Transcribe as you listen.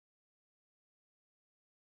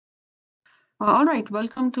All right,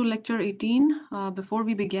 welcome to lecture 18. Before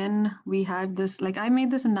we begin, we had this, I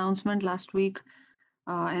made this announcement last week,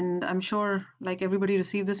 and I'm sure everybody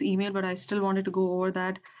received this email, but I still wanted to go over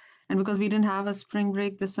that. And because we didn't have a spring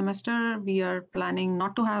break this semester, we are planning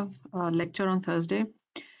not to have a lecture on Thursday.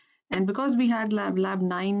 And because we had lab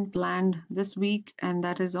 9 planned this week, and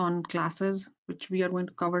that is on classes, which we are going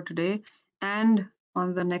to cover today, and on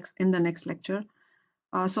in the next lecture.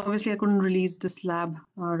 So obviously I couldn't release this lab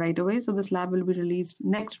right away. So this lab will be released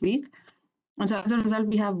next week. And so as a result,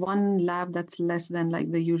 we have one lab that's less than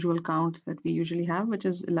the usual count that we usually have, which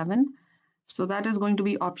is 11. So that is going to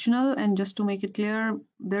be optional. And just to make it clear,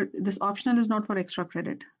 this optional is not for extra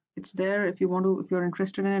credit. It's there if you want to, if you're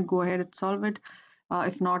interested in it, go ahead and solve it.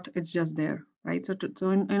 If not, it's just there, right? So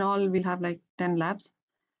in all, we'll have 10 labs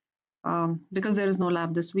because there is no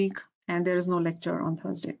lab this week and there is no lecture on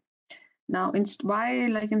Thursday. Now,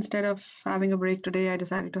 instead of having a break today, I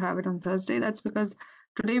decided to have it on Thursday. That's because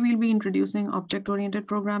today we'll be introducing object-oriented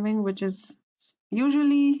programming, which is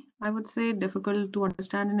usually, I would say, difficult to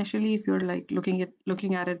understand initially if you're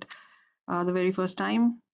looking at it the very first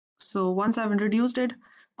time. So once I've introduced it,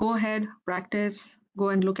 go ahead, practice, go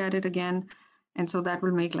and look at it again, and so that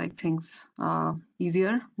will make things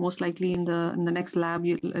easier. Most likely in the next lab,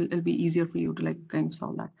 it'll be easier for you to kind of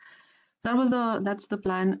solve that. That's the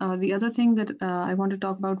plan. The other thing that I want to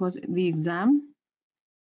talk about was the exam.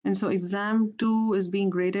 And so exam 2 is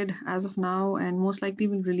being graded as of now, and most likely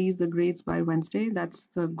we'll release the grades by Wednesday. That's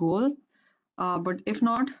the goal. But if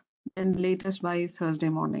not, then latest by Thursday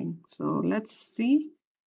morning. So let's see.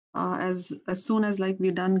 As soon as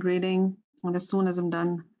we're done grading, and as soon as I'm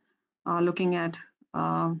done looking at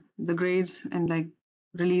the grades and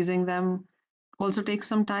releasing them, also takes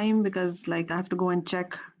some time because I have to go and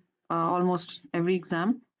check almost every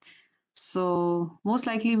exam. So most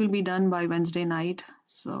likely will be done by Wednesday night.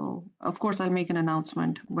 So of course I'll make an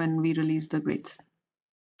announcement when we release the grades.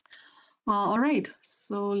 All right,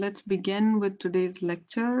 so let's begin with today's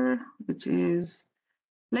lecture, which is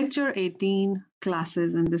lecture 18,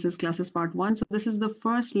 classes, and this is classes part 1. So this is the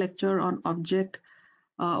first lecture on object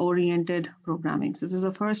oriented programming. So this is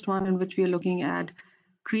the first one in which we are looking at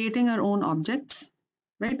creating our own objects,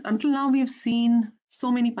 right? Until now, we've seen so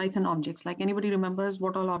many Python objects. Anybody remembers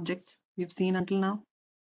what all objects we've seen until now?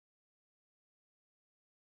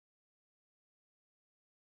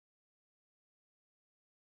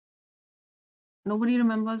 Nobody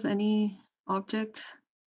remembers any objects?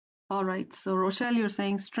 All right, so Rochelle, you're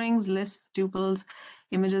saying strings, lists, tuples,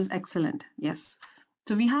 images, excellent. Yes.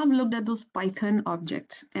 So we have looked at those Python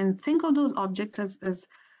objects, and think of those objects as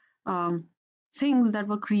things that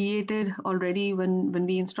were created already when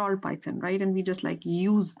we installed Python, right? And we just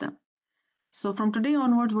use them. So from today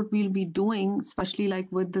onwards, what we'll be doing, especially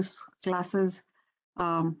with this classes,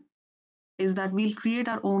 is that we'll create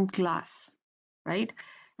our own class, right?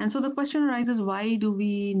 And so the question arises, why do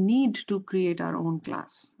we need to create our own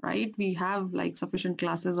class, right? We have sufficient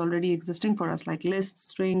classes already existing for us, like lists,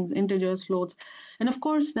 strings, integers, floats. And of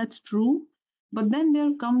course, that's true. But then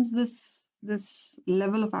there comes this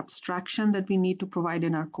level of abstraction that we need to provide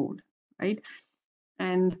in our code, right?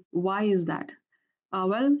 And why is that?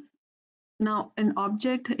 Well, now an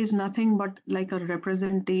object is nothing but a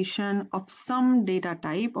representation of some data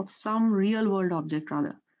type, of some real world object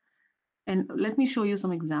rather. And let me show you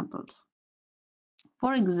some examples.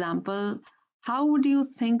 For example, how would you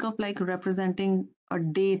think of representing a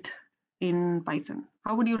date in Python?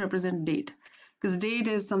 How would you represent date? Because date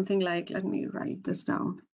is something let me write this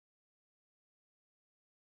down.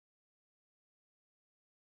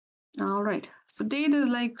 All right, so date is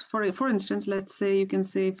for instance, let's say you can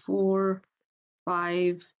say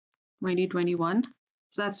 4/5/2021.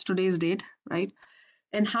 So that's today's date, right?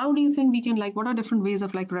 And how do you think we can what are different ways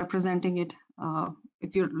of representing it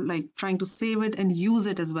if you're trying to save it and use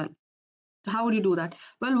it as well? So how would you do that?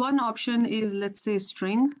 Well, one option is, let's say,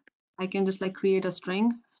 string. I can just create a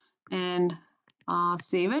string and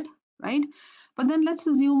save it, right? But then let's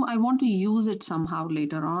assume I want to use it somehow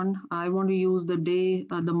later on. I want to use the day,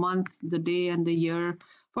 the month, the day, and the year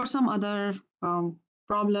for some other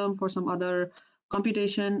problem, for some other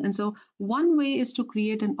computation. And so one way is to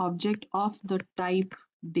create an object of the type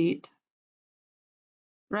date,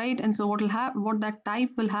 right? And so what that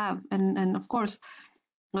type will have, and of course,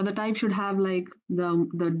 the type should have the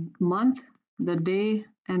month, the day,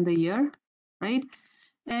 and the year, right?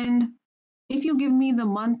 And if you give me the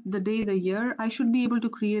month, the day, the year, I should be able to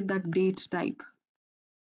create that date type,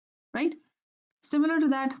 right? Similar to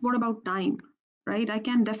that, what about time, right? I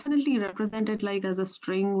can definitely represent it as a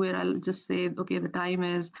string where I'll just say, okay, the time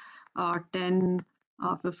is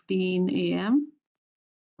 10:15 a.m.,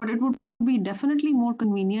 but it would be definitely more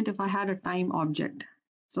convenient if I had a time object.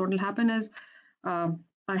 So what will happen is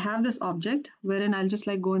I have this object wherein I'll just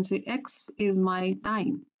like go and say X is my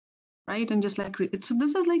time, right? And just like so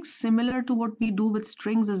this is like similar to what we do with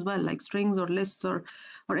strings as well, like strings or lists or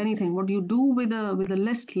anything. What you do with a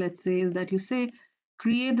list, let's say, is that you say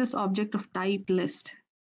create this object of type list,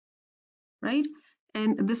 right?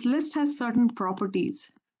 And this list has certain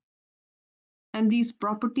properties, and these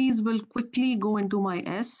properties will quickly go into my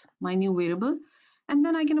S, my new variable, and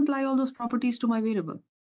then I can apply all those properties to my variable,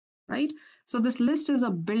 right? So this list is a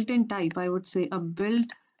built-in type, I would say, a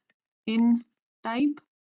built-in type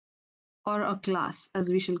or a class, as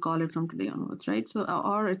we shall call it from today onwards, right? So,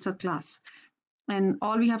 or it's a class. And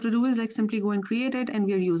all we have to do is like simply go and create it, and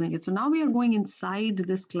we are using it. So now we are going inside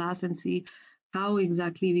this class and see how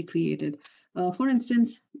exactly we created. For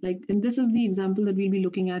instance, like, and this is the example that we'll be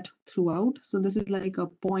looking at throughout. So this is like a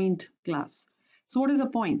point class. So what is a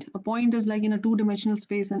point? A point is like in a two-dimensional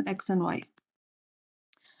space in X and Y.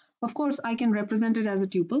 Of course, I can represent it as a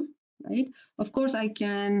tuple, right? Of course, I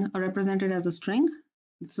can represent it as a string.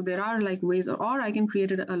 So there are like ways, or I can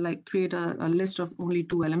create it create a list of only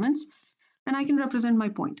two elements, and I can represent my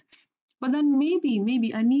point. But then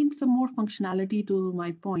maybe I need some more functionality to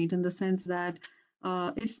my point, in the sense that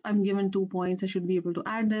if I'm given 2 points, I should be able to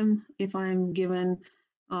add them. If I'm given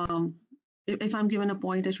um, if I'm given a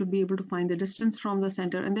point, I should be able to find the distance from the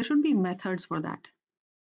center, and there should be methods for that,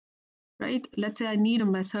 right? Let's say I need a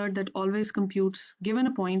method that always computes, given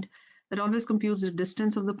a point, that always computes the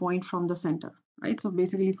distance of the point from the center, right? So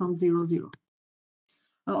basically from 0, 0.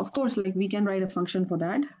 Of course, like we can write a function for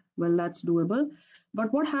that. Well, that's doable.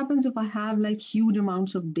 But what happens if I have like huge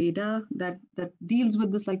amounts of data that deals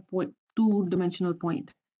with this like two-dimensional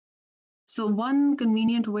point? So one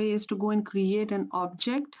convenient way is to go and create an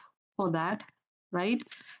object for that, right?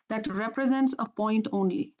 That represents a point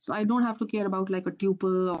only. So I don't have to care about like a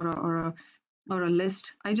tuple or a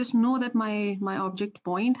list. I just know that my object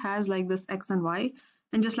point has like this X and Y,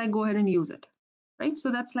 and just like go ahead and use it, right?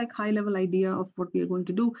 So that's like high level idea of what we are going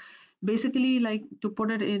to do. Basically, like, to put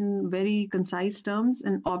it in very concise terms,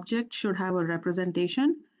 an object should have a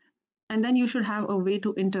representation, and then you should have a way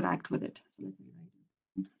to interact with it. So let me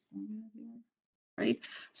write it somewhere here, right?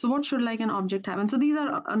 So what should like an object have? And so these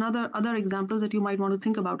are other examples that you might want to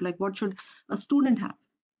think about, like what should a student have?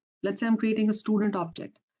 Let's say I'm creating a student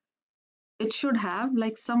object. It should have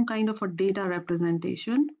like some kind of a data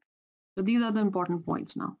representation. So these are the important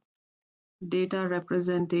points now. Data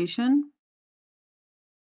representation.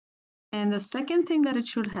 And the second thing that it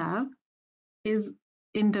should have is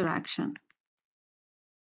interaction.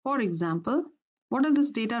 For example, what does this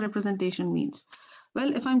data representation means?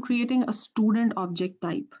 Well, if I'm creating a student object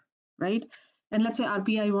type, right? And let's say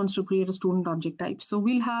RPI wants to create a student object type. So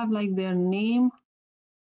we'll have like their name,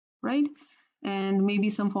 right? And maybe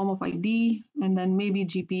some form of ID, and then maybe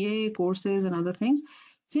GPA, courses, and other things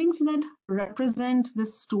that represent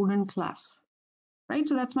this student class, right?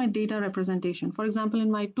 So that's my data representation. For example, in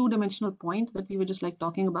my two-dimensional point that we were just like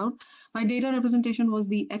talking about, my data representation was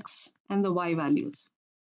the X and the Y values,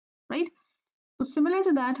 right? So similar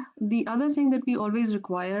to that, the other thing that we always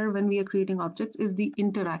require when we are creating objects is the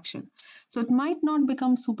interaction. So it might not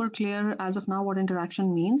become super clear as of now what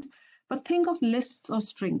interaction means, but think of lists or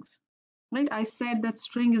strings, right? I said that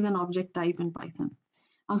string is an object type in Python.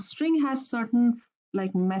 A string has certain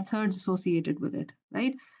like methods associated with it,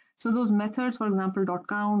 right? So those methods, for example,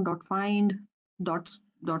 .count, .find,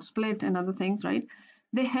 .split, and other things, right?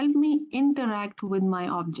 They help me interact with my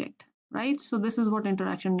object, right? So this is what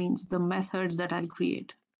interaction means, the methods that I'll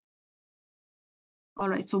create. All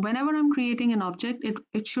right, so whenever I'm creating an object,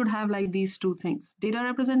 it should have like these two things, data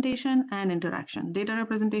representation and interaction. Data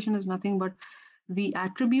representation is nothing but the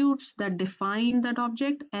attributes that define that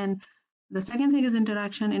object, and the second thing is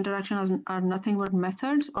interaction. Interaction are nothing but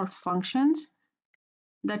methods or functions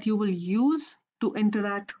that you will use to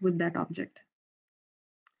interact with that object.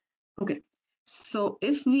 Okay, so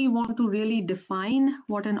if we want to really define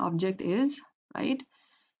what an object is, right?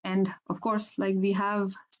 And of course, like we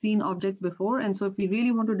have seen objects before, and so if we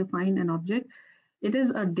really want to define an object, it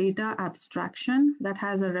is a data abstraction that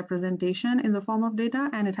has a representation in the form of data,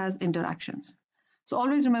 and it has interactions. So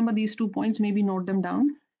always remember these 2 points, maybe note them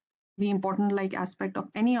down. The important like aspect of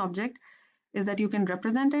any object is that you can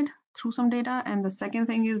represent it through some data, and the second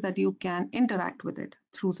thing is that you can interact with it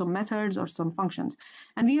through some methods or some functions.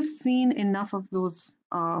 And we have seen enough of those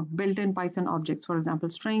built-in Python objects, for example,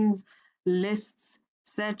 strings, lists,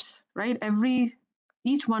 sets, right?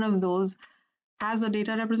 Each one of those has a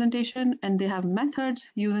data representation, and they have methods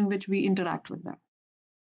using which we interact with them.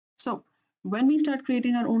 So when we start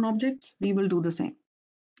creating our own objects, we will do the same.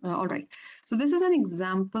 All right. So this is an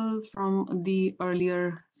example from the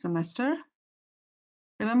earlier semester.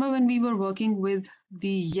 Remember when we were working with the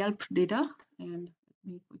Yelp data? And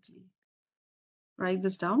let me quickly write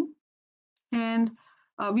this down. And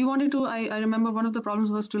we wanted to, I remember one of the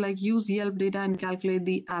problems was to like use Yelp data and calculate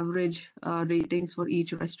the average ratings for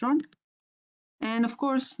each restaurant. And of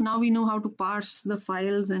course, now we know how to parse the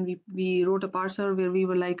files, and we wrote a parser where we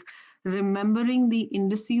were like remembering the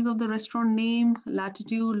indices of the restaurant name,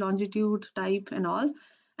 latitude, longitude, type, and all,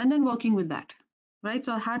 and then working with that, right?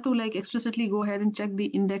 So I had to like explicitly go ahead and check the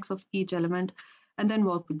index of each element and then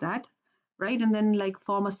work with that, right? And then like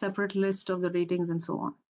form a separate list of the ratings and so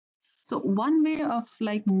on. So one way of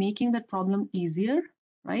like making that problem easier,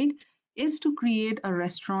 right, is to create a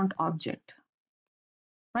restaurant object,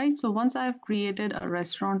 right? So once I've created a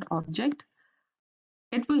restaurant object,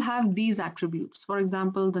 it will have these attributes. For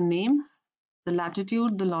example, the name, the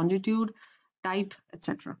latitude, the longitude, type,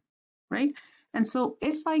 etc. Right? And so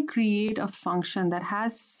if I create a function that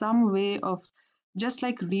has some way of just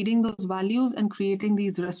like reading those values and creating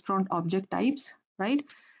these restaurant object types, right?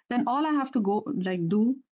 Then all I have to go like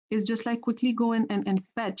do is just like quickly go in and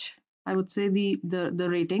fetch, I would say the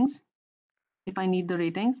ratings, if I need the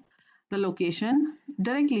ratings, the location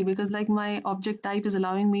directly, because like my object type is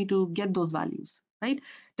allowing me to get those values, right?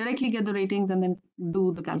 Directly get the ratings and then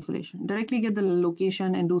do the calculation, directly get the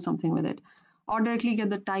location and do something with it, or directly get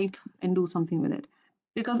the type and do something with it.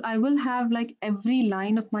 Because I will have like every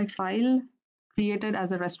line of my file created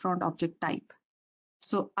as a restaurant object type.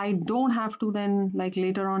 So I don't have to then like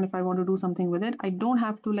later on, if I want to do something with it, I don't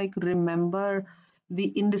have to like remember the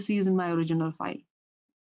indices in my original file.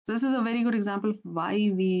 So this is a very good example of why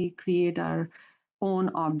we create our own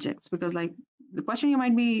objects, because like the question you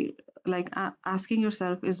might be like asking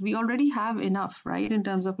yourself is, we already have enough, right? In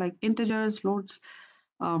terms of like integers, floats,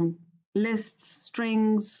 um, lists,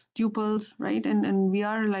 strings, tuples, right? And we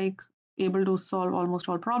are like able to solve almost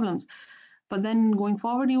all problems. But then going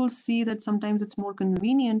forward, you will see that sometimes it's more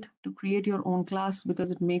convenient to create your own class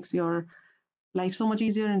because it makes your life so much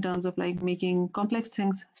easier in terms of like making complex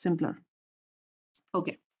things simpler.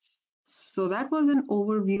 Okay. So that was an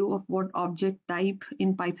overview of what object type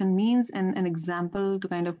in Python means and an example to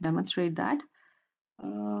kind of demonstrate that.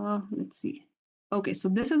 Let's see. Okay, so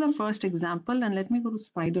this is our first example, and let me go to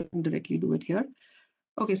Spider and directly do it here.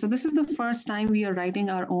 Okay, so this is the first time we are writing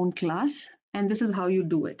our own class, and this is how you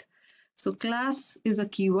do it. So class is a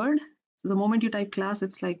keyword. So the moment you type class,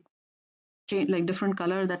 it's like change, like different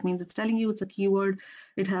color. That means it's telling you it's a keyword.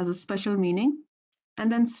 It has a special meaning.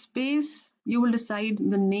 And then space, you will decide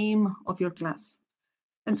the name of your class.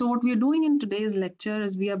 And so what we are doing in today's lecture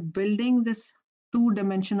is we are building this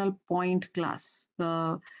two-dimensional point class.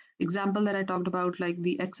 The example that I talked about, like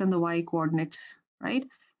the X and the Y coordinates, right?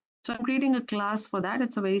 So I'm creating a class for that.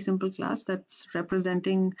 It's a very simple class that's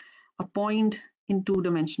representing a point in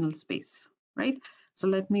two-dimensional space, right? So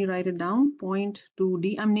let me write it down, point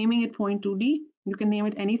 2D. I'm naming it point 2D. You can name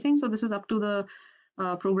it anything. So this is up to the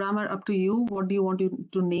programmer, up to you. What do you want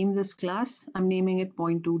to name this class? I'm naming it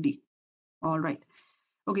point 2D. All right.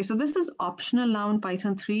 Okay, so this is optional now in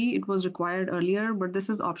Python 3. It was required earlier, but this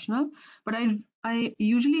is optional. But I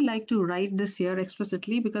usually like to write this here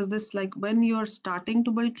explicitly because this, like when you're starting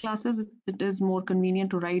to build classes, it is more convenient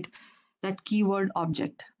to write that keyword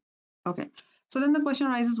object. Okay, so then the question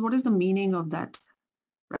arises, what is the meaning of that,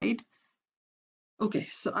 right? Okay,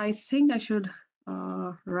 so I think I should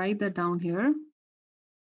write that down here.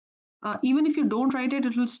 Even if you don't write it,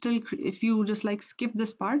 it will still, if you just like skip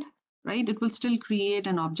this part, right, it will still create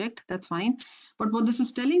an object, that's fine. But what this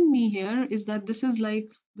is telling me here is that this is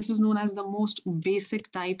known as the most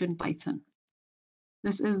basic type in Python.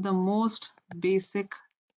 This is the most basic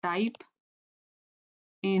type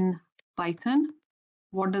in Python.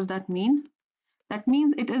 What does that mean? That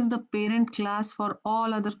means it is the parent class for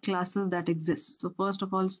all other classes that exist. So first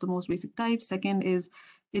of all, it's the most basic type. Second is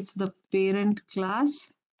it's the parent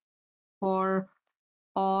class for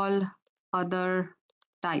all other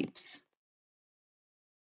types.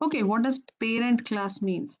 Okay, what does parent class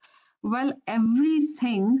means? Well,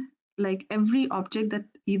 everything, like every object that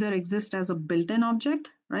either exists as a built-in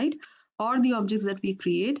object, right, or the objects that we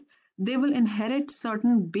create, they will inherit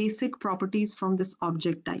certain basic properties from this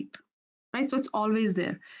object type, right? So it's always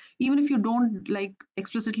there. Even if you don't like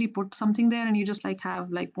explicitly put something there and you just like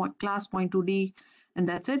have like class point 2D and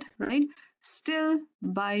that's it, right? Still,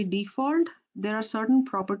 by default, there are certain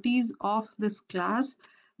properties of this class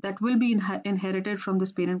that will be inherited from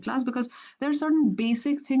this parent class, because there are certain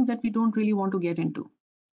basic things that we don't really want to get into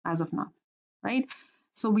as of now, right?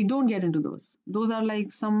 So we don't get into those. Those are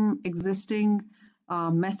like some existing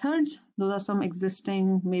methods. Those are some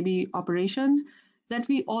existing maybe operations that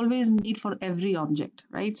we always need for every object,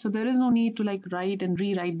 right? So there is no need to like write and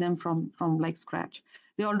rewrite them from like scratch.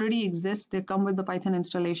 They already exist. They come with the Python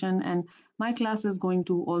installation, and my class is going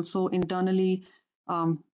to also internally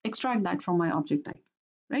extract that from my object type,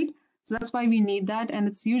 right? So that's why we need that, and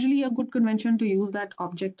it's usually a good convention to use that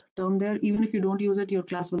object term there. Even if you don't use it, your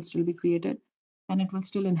class will still be created, and it will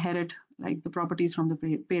still inherit like the properties from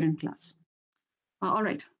the parent class. All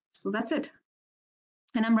right, so that's it.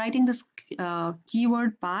 And I'm writing this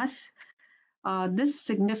keyword pass. This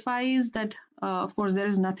signifies that, of course, there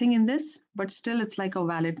is nothing in this, but still it's like a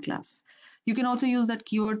valid class. You can also use that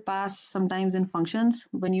keyword pass sometimes in functions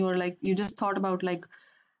when you are like, you just thought about like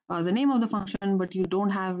the name of the function, but you don't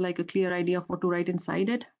have like a clear idea of what to write inside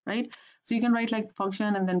it, right? So you can write like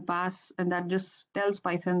function and then pass, and that just tells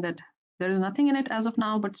Python that there is nothing in it as of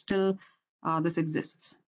now, but still this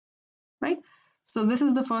exists, right? So this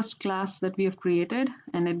is the first class that we have created,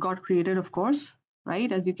 and it got created, of course,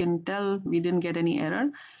 right? As you can tell, we didn't get any error.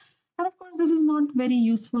 And of course, this is not very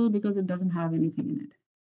useful because it doesn't have anything in it,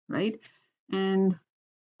 right? And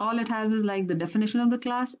all it has is like the definition of the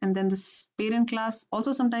class, and then this parent class,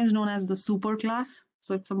 also sometimes known as the super class.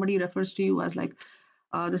 So if somebody refers to you as like,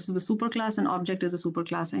 this is the super class, and object is a super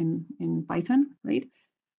class in Python, right?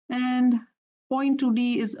 And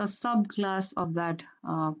point2d is a subclass of that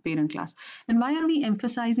parent class. And why are we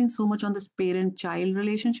emphasizing so much on this parent-child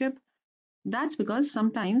relationship? That's because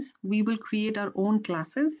sometimes we will create our own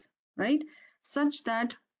classes, right? Such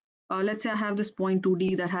that, let's say I have this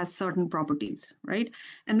point2d that has certain properties, right?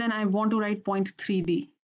 And then I want to write point3d.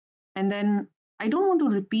 And then I don't want to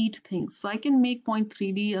repeat things. So I can make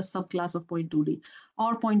point3d a subclass of point2d,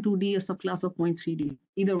 or point2d a subclass of point3d,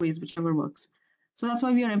 either ways, whichever works. So that's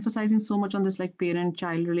why we are emphasizing so much on this like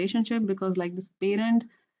parent-child relationship, because like this parent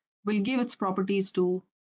will give its properties to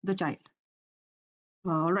the child.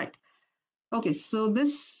 All right. Okay, so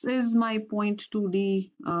this is my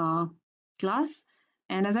point2d class.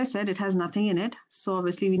 And as I said, it has nothing in it. So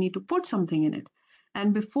obviously we need to put something in it.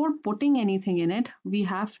 And before putting anything in it, we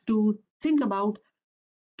have to think about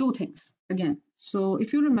two things again. So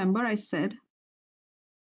if you remember, I said,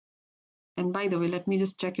 and by the way, let me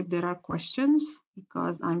just check if there are questions,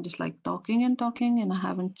 because I'm just like talking and I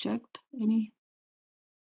haven't checked any.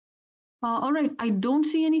 All right, I don't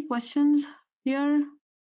see any questions here,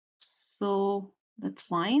 so that's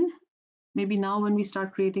fine. Maybe now when we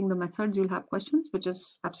start creating the methods, you'll have questions, which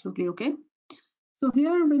is absolutely okay. So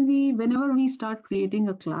here, whenever we start creating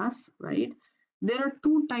a class, right, there are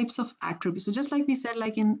two types of attributes. So just like we said,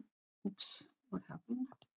 like in, oops, what happened?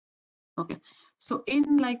 Okay, so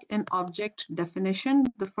in like an object definition,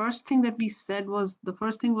 the first thing that we said was, the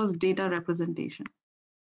first thing was data representation,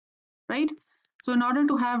 right? So in order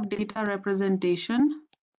to have data representation,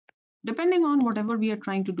 depending on whatever we are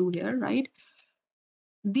trying to do here, right,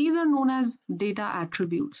 these are known as data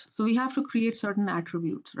attributes. So we have to create certain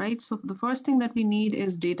attributes, right? So the first thing that we need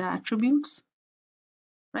is data attributes,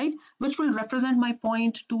 right? Which will represent my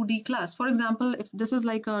point2d class. For example, if this is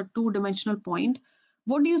like a two-dimensional point,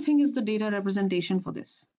 what do you think is the data representation for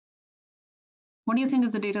this? What do you think is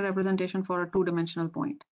the data representation for a two-dimensional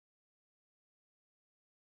point?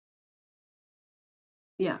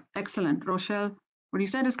 Yeah, excellent. Rochelle, what you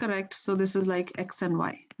said is correct. So this is like X and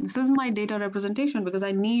Y. This is my data representation because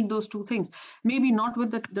I need those two things. Maybe not with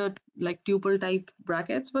the like tuple type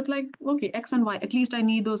brackets, but like, okay, X and Y, at least I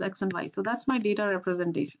need those X and Y. So that's my data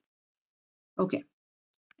representation. Okay.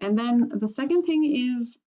 And then the second thing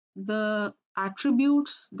is the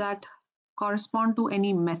attributes that correspond to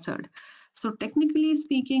any method. So technically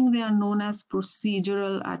speaking, they are known as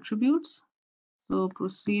procedural attributes. So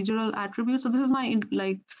procedural attributes. So this is my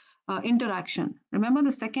interaction. Remember,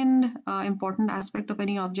 the second important aspect of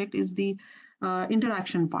any object is the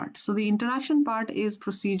interaction part. So the interaction part is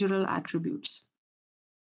procedural attributes.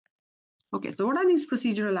 Okay, so what are these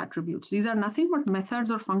procedural attributes? These are nothing but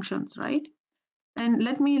methods or functions, right? And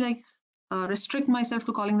let me like restrict myself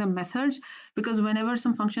to calling them methods, because whenever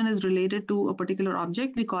some function is related to a particular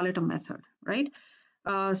object, we call it a method, right?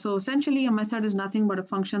 So essentially a method is nothing but a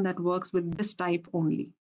function that works with this type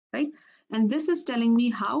only, right? And this is telling me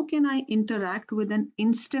how can I interact with an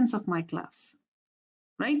instance of my class,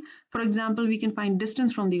 right? For example, we can find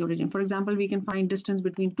distance from the origin. For example, we can find distance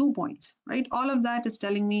between 2 points, right? All of that is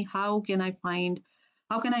telling me how can I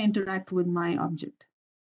interact with my object.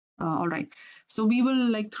 All right, so we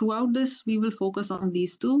will like throughout this, we will focus on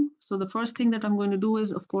these two. So the first thing that I'm going to do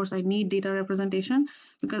is, of course, I need data representation,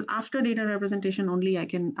 because after data representation only I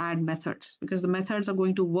can add methods, because the methods are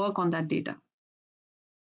going to work on that data.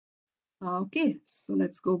 Okay, so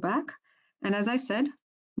let's go back. And as I said,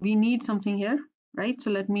 we need something here, right? So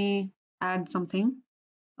let me add something,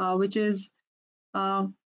 which is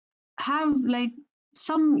have like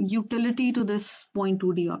some utility to this point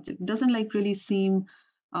 2D object. It doesn't like really seem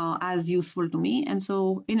as useful to me. And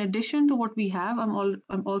so in addition to what we have,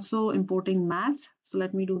 I'm also importing math. So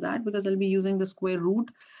let me do that because I'll be using the square root.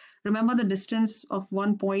 Remember, the distance of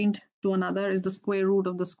one point to another is the square root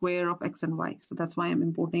of the square of x and y. So that's why I'm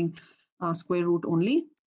importing square root only.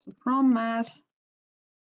 So from math,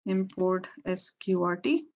 import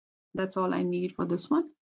sqrt. That's all I need for this one.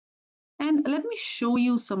 And let me show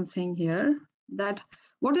you something here, that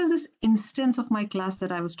what is this instance of my class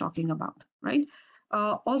that I was talking about, right?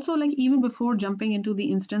 Also, like even before jumping into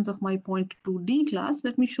the instance of my point 2D class,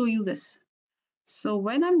 let me show you this. So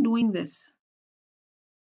when I'm doing this,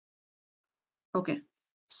 okay,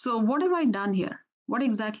 so what have I done here? What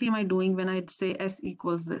exactly am I doing when I say s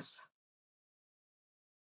equals this?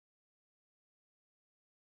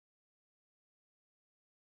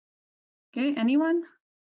 Okay, anyone?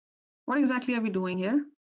 What exactly are we doing here?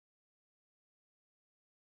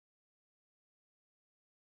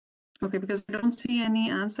 Okay, because I don't see any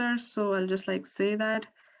answers, so I'll just like say that.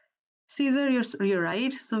 Caesar, you're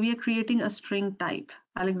right. So we are creating a string type.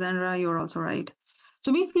 Alexandra, you're also right.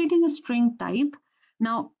 So we're creating a string type.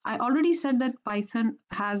 Now, I already said that Python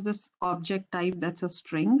has this object type that's a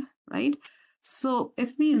string, right? So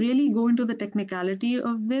if we really go into the technicality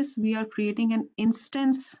of this, we are creating an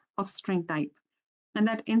instance of string type. And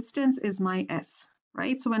that instance is my s,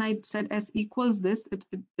 right? So when I said s equals this,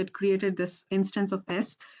 it created this instance of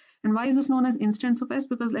s. And why is this known as instance of s?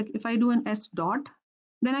 Because like if I do an s dot,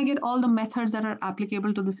 then I get all the methods that are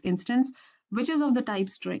applicable to this instance, which is of the type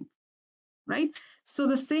string, right? So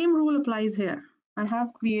the same rule applies here. I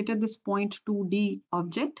have created this point 2D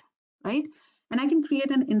object, right? And I can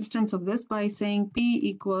create an instance of this by saying p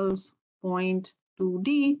equals point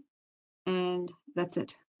 2D, and that's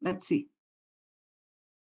it. Let's see.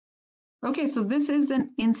 Okay, so this is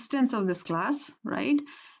an instance of this class, right?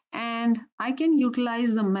 And I can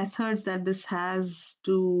utilize the methods that this has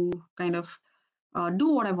to kind of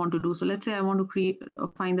do what I want to do. So let's say I want to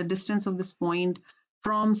find the distance of this point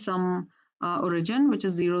from some origin, which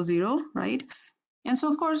is 0, 0, right? And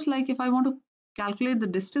so of course, like if I want to calculate the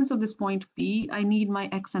distance of this point P, I need my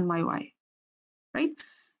X and my Y, right?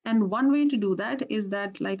 And one way to do that is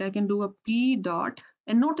that like I can do a P dot,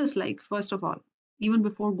 and notice like, first of all, even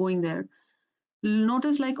before going there,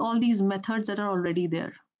 notice like all these methods that are already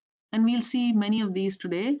there, and we'll see many of these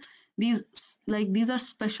today. These are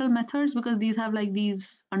special methods because these have like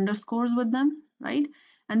these underscores with them, right?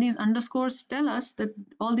 And these underscores tell us that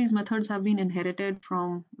all these methods have been inherited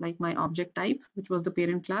from like my object type, which was the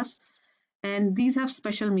parent class, and these have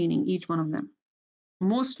special meaning, each one of them.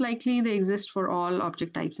 Most likely they exist for all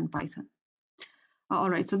object types in Python. All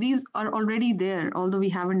right, so these are already there, although we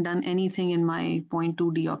haven't done anything in my point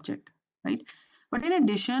 2D object, right? But in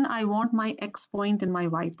addition, I want my X point and my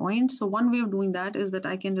Y point. So one way of doing that is that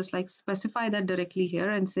I can just like specify that directly here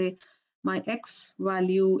and say my X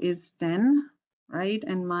value is 10, right?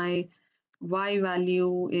 And my Y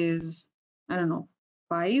value is, I don't know,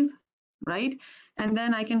 5, right? And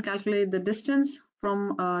then I can calculate the distance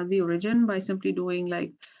from the origin by simply doing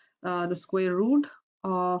like the square root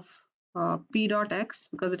of p dot x,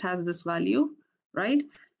 because it has this value, right?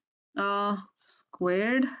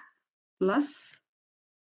 Squared plus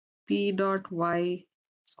p dot y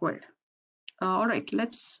squared. All right,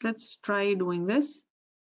 let's try doing this,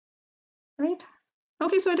 right?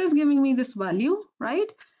 Okay, so it is giving me this value,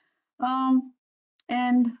 right? Um,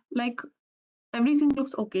 and like everything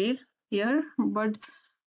looks okay here, but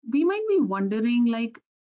we might be wondering like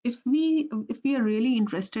if we are really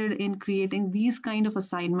interested in creating these kind of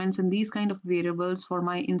assignments and these kind of variables for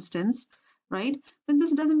my instance, right? Then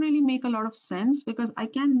this doesn't really make a lot of sense because I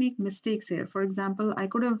can make mistakes here. For example, I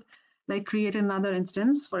could have like created another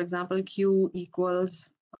instance, for example, q equals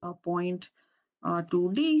point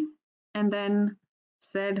 2D, and then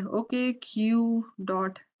said, okay, q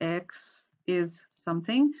dot x is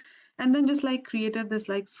something, and then just like created this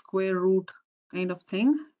like square root kind of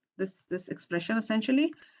thing, this expression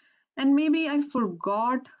essentially. And maybe I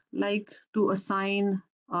forgot like to assign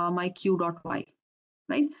my q dot y,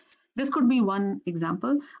 right? This could be one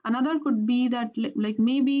example. Another could be that like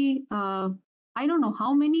maybe I don't know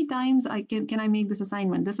how many times I make this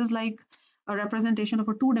assignment. This is like a representation of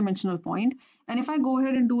a two-dimensional point, and if I go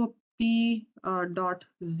ahead and do a p dot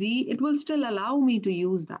z, it will still allow me to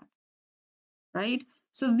use that, right?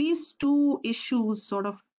 So these two issues sort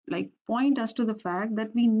of like point us to the fact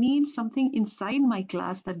that we need something inside my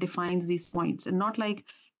class that defines these points, and not like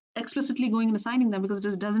explicitly going and assigning them because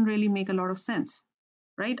this doesn't really make a lot of sense,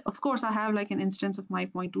 right? Of course, I have like an instance of my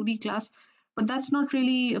point2D class, but that's not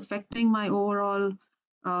really affecting my overall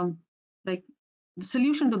like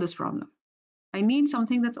solution to this problem. I need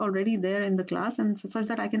something that's already there in the class and such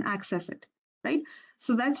that I can access it, right?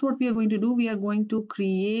 So that's what we are going to do. We are going to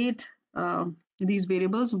create these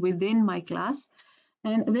variables within my class.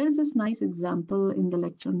 And there's this nice example in the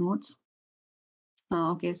lecture notes.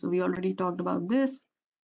 Okay, so we already talked about this.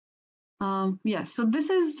 Yeah, so this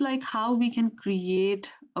is like how we can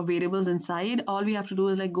create variables inside. All we have to do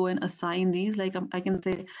is like go and assign these. Like I can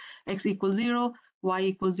say x equals 0, y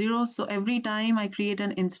equals 0. So every time I create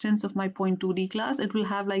an instance of my point2D class, it will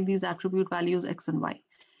have like these attribute values x and y,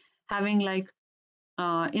 having like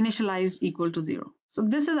initialized equal to 0. So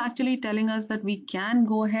this is actually telling us that we can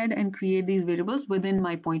go ahead and create these variables within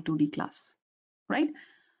my point2D class, right?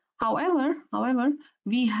 However,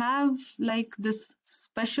 we have like this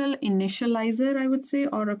special initializer, I would say,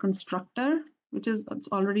 or a constructor, which is it's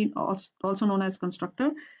already also known as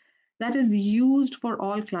constructor, that is used for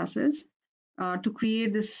all classes to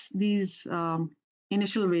create these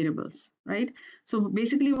initial variables, right? So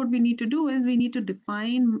basically what we need to do is we need to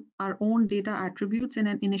define our own data attributes in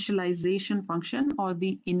an initialization function or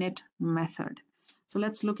the init method. So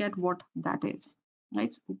let's look at what that is,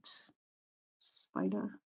 right? Oops,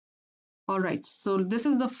 spider. All right, so this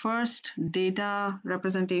is the first data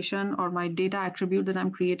representation or my data attribute that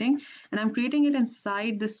I'm creating, and I'm creating it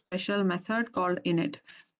inside this special method called init.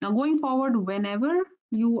 Now going forward, whenever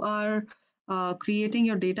you are creating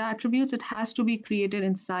your data attributes, it has to be created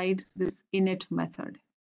inside this init method,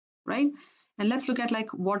 right? And let's look at like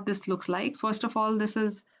what this looks like. First of all, this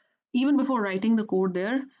is, even before writing the code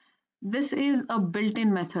there, this is a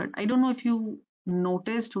built-in method. I don't know if you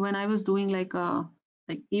noticed when I was doing like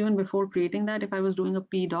even before creating that, if I was doing a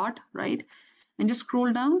p dot, right, and just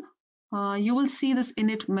scroll down, you will see this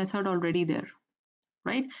init method already there,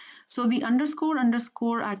 right? So the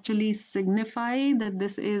underscore actually signify that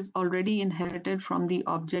this is already inherited from the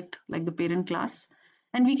object, like the parent class,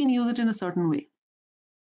 and we can use it in a certain way,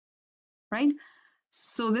 right?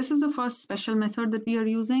 So this is the first special method that we are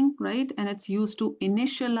using, right? And it's used to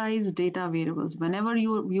initialize data variables. Whenever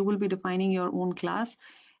you will be defining your own class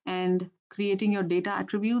and creating your data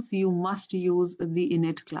attributes, you must use the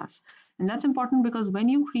init class. And that's important because when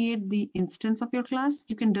you create the instance of your class,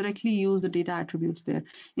 you can directly use the data attributes there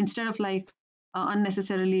instead of like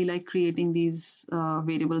unnecessarily like creating these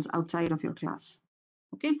variables outside of your class.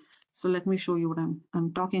 Okay, so let me show you what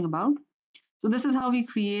I'm talking about. So this is how we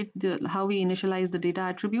create how we initialize the data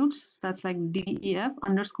attributes. That's like def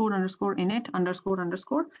underscore underscore init underscore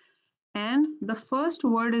underscore. And the first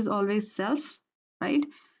word is always self, right?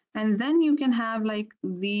 And then you can have like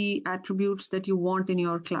the attributes that you want in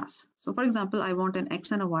your class. So for example, I want an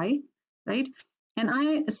x and a y, right? And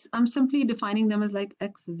I'm simply defining them as like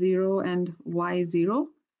x0 and y0.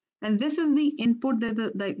 And this is the input that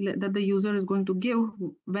that the user is going to give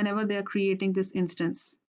whenever they are creating this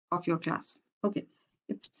instance of your class. Okay,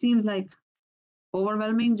 if it seems like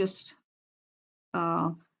overwhelming, just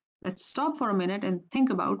uh, let's stop for a minute and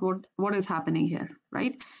think about what is happening here,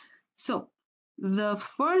 right? So the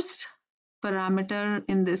first parameter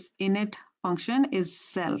in this init function is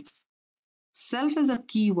self. Self is a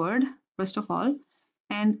keyword, first of all,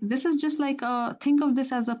 and this is just like think of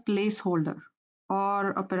this as a placeholder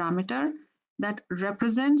or a parameter that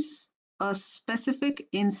represents a specific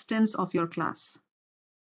instance of your class.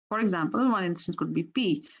 For example, one instance could be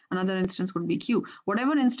P, another instance could be Q.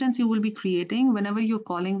 Whatever instance you will be creating whenever you're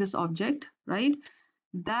calling this object, right?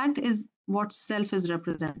 That is what self is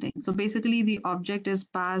representing. So basically the object is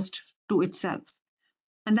passed to itself.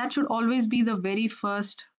 And that should always be the very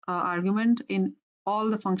first argument in all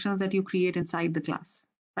the functions that you create inside the class,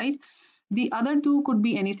 right? The other two could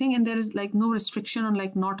be anything, and there is like no restriction on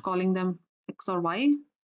like not calling them X or Y.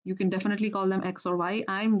 You can definitely call them X or Y.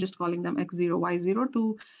 I'm just calling them X0, Y0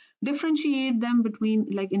 to differentiate them between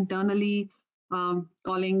like internally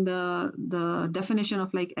calling the definition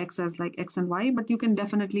of like X as like X and Y, but you can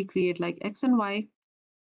definitely create like X and Y,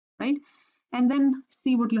 right? And then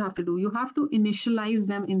see what you have to do. You have to initialize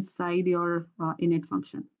them inside your init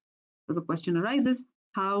function. So the question arises,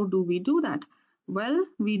 how do we do that? Well,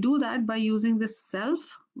 we do that by using this self,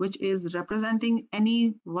 which is representing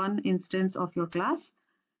any one instance of your class,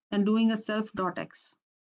 and doing a self.x.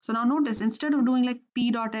 So now notice, instead of doing like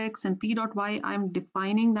p.x and p.y, I'm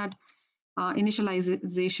defining that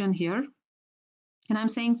initialization here. And I'm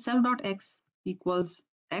saying self.x equals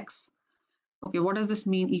x. Okay, what does this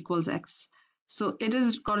mean equals x? So it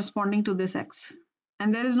is corresponding to this x.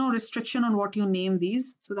 And there is no restriction on what you name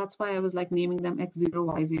these. So that's why I was like naming them x0,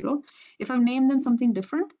 y0. If I've named them something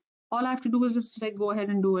different, all I have to do is just like go ahead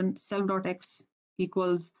and do an self.x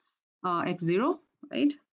equals x0,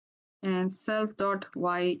 right? And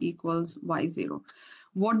self.y equals y0.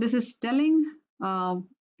 What this is telling,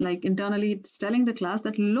 like internally, it's telling the class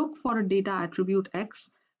that look for a data attribute x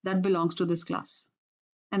that belongs to this class.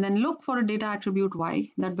 And then look for a data attribute y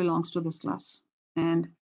that belongs to this class. And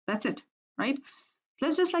that's it, right?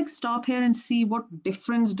 Let's just like stop here and see what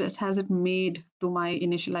difference that has it made to my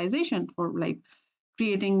initialization for like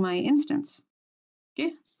creating my instance.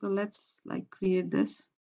 Okay, so let's like create this.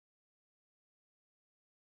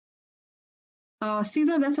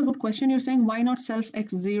 Caesar, that's a good question. You're saying why not self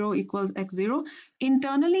x0 equals x0?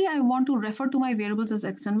 Internally, I want to refer to my variables as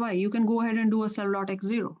x and y. You can go ahead and do a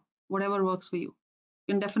self.x0, whatever works for you.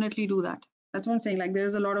 You can definitely do that. That's what I'm saying. Like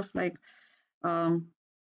there's a lot of like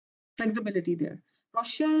flexibility there.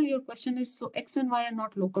 Rochelle, your question is, so x and y are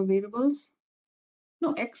not local variables?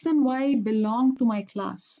 No, x and y belong to my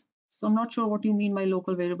class. So I'm not sure what you mean by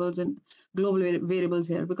local variables and global variables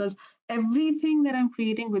here, because everything that I'm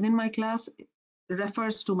creating within my class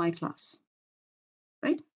refers to my class,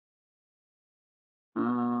 right?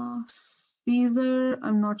 Caesar,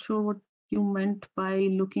 I'm not sure what you meant by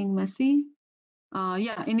looking messy.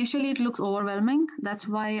 Yeah, initially it looks overwhelming. That's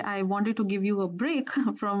why I wanted to give you a break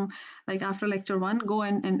from like after lecture one, go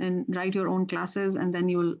and write your own classes, and then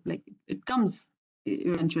you'll like it comes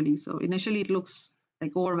eventually. So initially it looks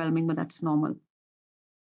like overwhelming, but that's normal.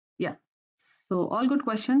 Yeah. So all good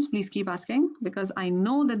questions, please keep asking, because I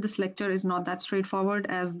know that this lecture is not that straightforward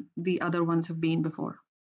as the other ones have been before.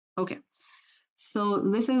 Okay. So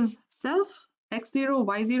this is self, x0,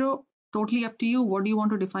 y0, totally up to you. What do you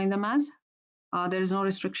want to define them as? There is no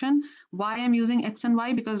restriction. Why I'm using x and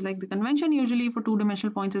y? Because like the convention usually for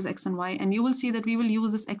two-dimensional points is x and y, and you will see that we will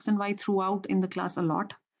use this x and y throughout in the class a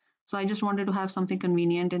lot. So I just wanted to have something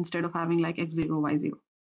convenient instead of having like x0, y0.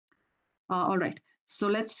 All right. So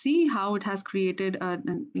let's see how it has created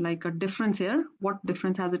like a difference here. What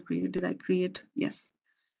difference has it created? Did I create? Yes.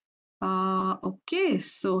 Okay.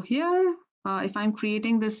 So here, if I'm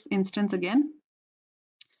creating this instance again,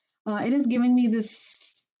 it is giving me this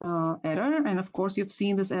error, and of course you've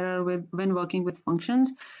seen this error with when working with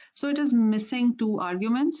functions. So it is missing two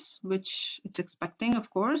arguments, which it's expecting, of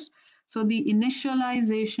course. So the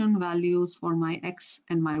initialization values for my x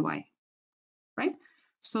and my y, right?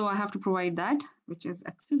 So I have to provide that, which is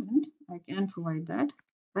excellent. I can provide that,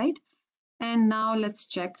 right? And now let's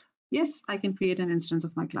check. Yes, I can create an instance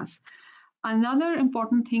of my class. Another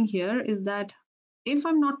important thing here is that if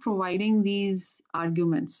I'm not providing these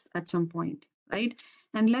arguments at some point, right?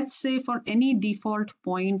 And let's say for any default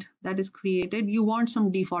point that is created, you want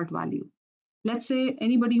some default value. Let's say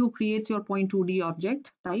anybody who creates your point 2D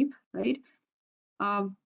object type, right?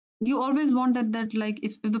 You always want that like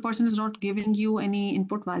if the person is not giving you any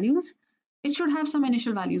input values, it should have some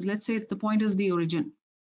initial values. Let's say the point is the origin.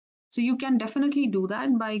 So you can definitely do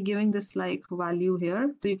that by giving this like value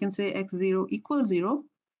here. So you can say x0 equals 0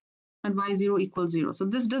 and y0 equals 0. So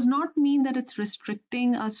this does not mean that it's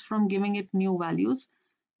restricting us from giving it new values.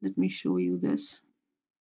 Let me show you this.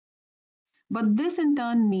 But this in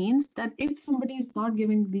turn means that if somebody is not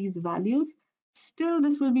giving these values, still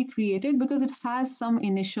this will be created because it has some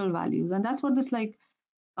initial values. And that's what this like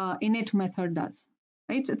init method does,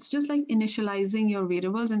 right? So it's just like initializing your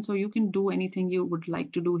variables. And so you can do anything you would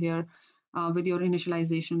like to do here with your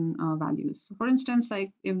initialization values. So for instance,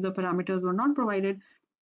 like if the parameters were not provided,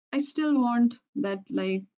 I still want that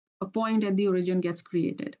like a point at the origin gets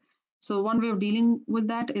created. So one way of dealing with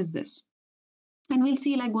that is this. And we'll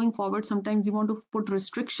see like going forward, sometimes you want to put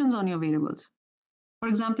restrictions on your variables. For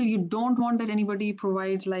example, you don't want that anybody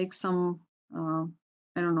provides like some,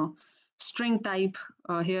 I don't know, string type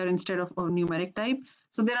here instead of a numeric type.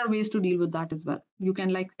 So there are ways to deal with that as well. You can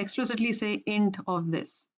like explicitly say int of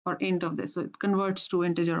this or int of this. So it converts to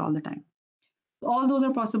integer all the time. All those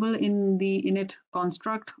are possible in the init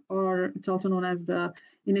construct, or it's also known as the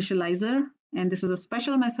initializer. And this is a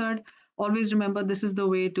special method. Always remember, this is the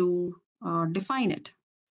way to define it,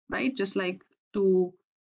 right? Just like to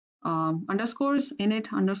underscores,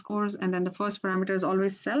 init underscores, and then the first parameter is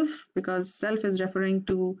always self, because self is referring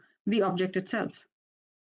to the object itself,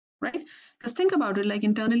 right? Because think about it, like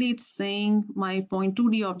internally it's saying my point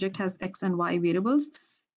 2D object has x and y variables,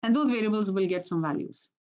 and those variables will get some values.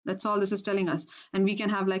 That's all this is telling us. And we can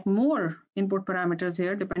have like more input parameters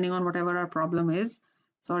here, depending on whatever our problem is.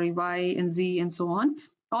 Sorry, y and z and so on.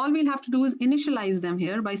 All we'll have to do is initialize them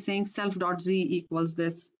here by saying self.z equals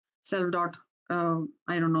this, self dot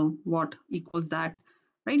I don't know what equals that,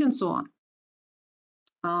 right? And so on.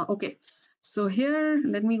 Okay, so here,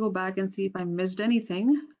 let me go back and see if I missed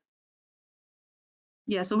anything.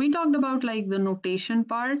 Yeah, so we talked about like the notation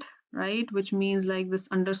part, right? Which means like this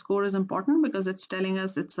underscore is important because it's telling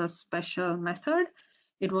us it's a special method.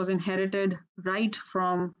 It was inherited right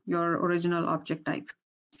from your original object type.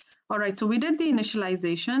 All right, so we did the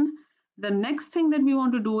initialization. The next thing that we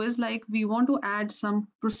want to do is like we want to add some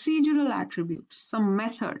procedural attributes, some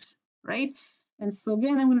methods, right? And so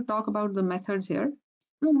again, I'm going to talk about the methods here.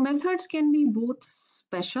 Now, methods can be both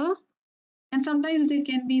special and sometimes they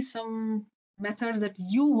can be some methods that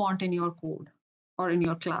you want in your code or in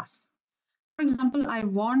your class. For example, I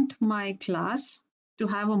want my class to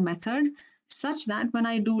have a method such that when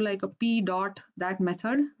I do like a p dot that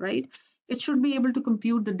method, right, it should be able to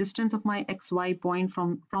compute the distance of my xy point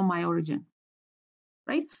from my origin,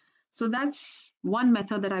 right? So that's one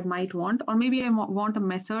method that I might want, or maybe I want a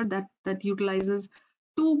method that utilizes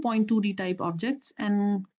 2.2D type objects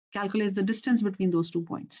and calculates the distance between those 2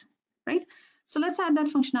 points, right? So let's add that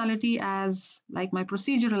functionality as like my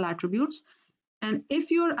procedural attributes. And if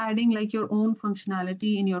you're adding like your own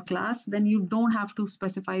functionality in your class, then you don't have to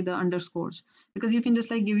specify the underscores because you can just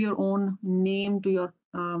like give your own name to your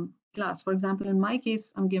class. For example, in my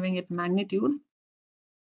case, I'm giving it magnitude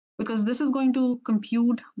because this is going to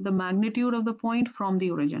compute the magnitude of the point from the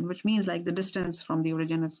origin, which means like the distance from the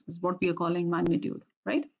origin is what we are calling magnitude,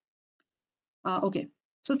 right? Okay,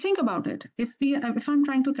 so think about it. If I'm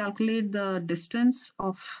trying to calculate the distance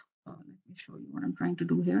of, let me show you what I'm trying to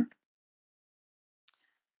do here.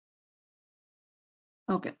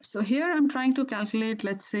 Okay, so here I'm trying to calculate,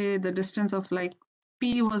 let's say the distance of like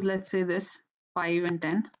P was, let's say this 5 and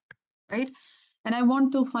 10, right? And I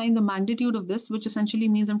want to find the magnitude of this, which essentially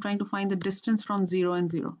means I'm trying to find the distance from 0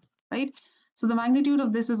 and 0, right? So the magnitude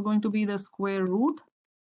of this is going to be the square root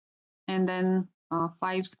and then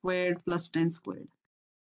 5 squared plus 10 squared,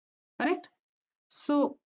 correct?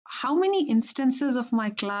 So how many instances of my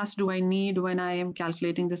class do I need when I am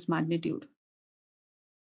calculating this magnitude?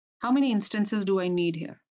 How many instances do I need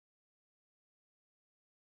here?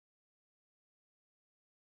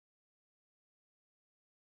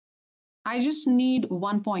 I just need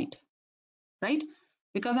 1 point, right?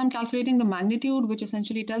 Because I'm calculating the magnitude, which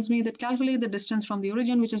essentially tells me that calculate the distance from the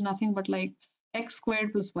origin, which is nothing but like x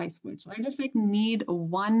squared plus y squared. So I just like need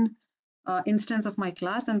one instance of my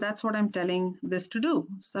class, and that's what I'm telling this to do.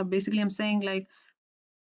 So basically I'm saying like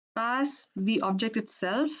pass the object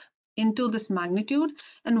itself into this magnitude.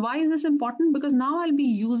 And why is this important? Because now I'll be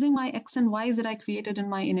using my x and y's that I created in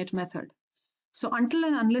my init method. So until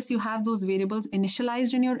and unless you have those variables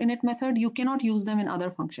initialized in your init method, you cannot use them in other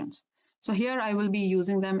functions. So here I will be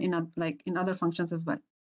using them in other functions as well,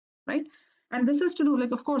 right? And this is to do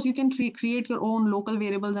like, of course, you can create your own local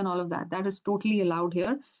variables and all of that. That is totally allowed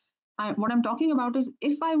here. What I'm talking about is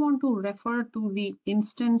if I want to refer to the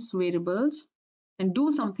instance variables and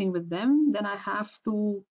do something with them, then I have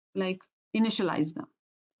to like initialize them.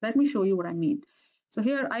 Let me show you what I mean. So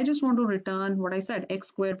here I just want to return what I said, x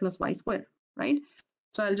squared plus y squared, right?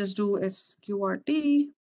 So I'll just do sqrt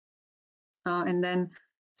and then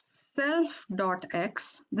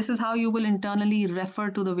self.x. This is how you will internally refer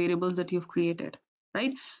to the variables that you've created,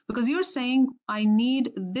 right? Because you're saying I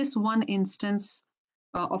need this one instance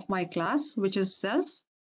of my class, which is self,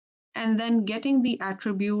 and then getting the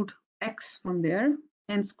attribute x from there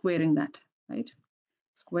and squaring that, right?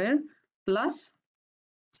 Square plus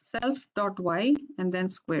self.y and then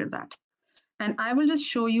square that. And I will just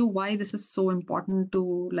show you why this is so important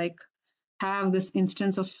to like have this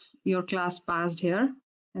instance of your class passed here.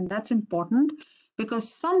 And that's important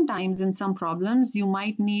because sometimes in some problems, you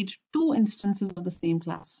might need two instances of the same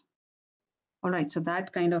class. All right, so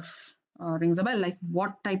that kind of rings a bell. Like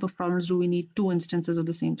what type of problems do we need two instances of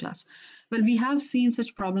the same class? Well, we have seen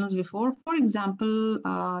such problems before. For example,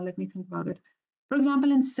 let me think about it. For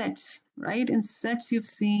example, in sets, right? In sets, you've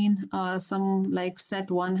seen some like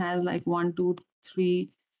set one has like 1, 2, 3,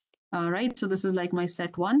 right? So this is like my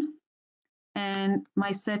set one. And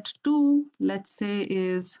my set two, let's say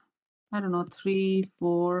is, I don't know, 3,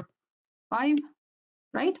 4, 5,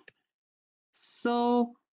 right?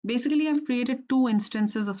 So basically I've created two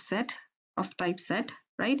instances of set, of type set,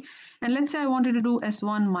 right? And let's say I wanted to do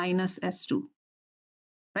S1 minus S2,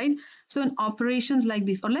 right? So in operations like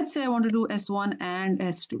these, or let's say I want to do S1 and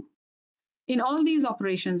S2. In all these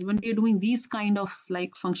operations, when we are doing these kind of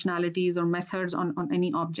like functionalities or methods on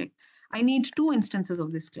any object, I need two instances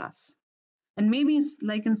of this class. And maybe it's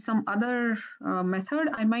like in some other method,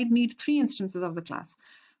 I might need three instances of the class.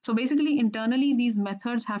 So basically internally, these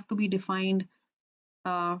methods have to be defined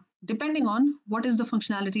depending on what is the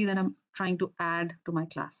functionality that I'm trying to add to my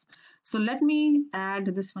class. So let me add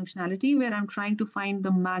this functionality where I'm trying to find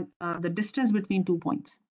the distance between 2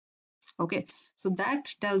 points. Okay, so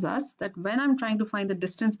that tells us that when I'm trying to find the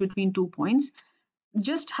distance between 2 points,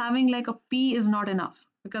 just having like a P is not enough,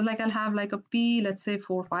 because like I'll have like a P, let's say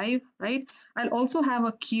 4, 5, right? I'll also have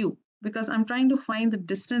a Q because I'm trying to find the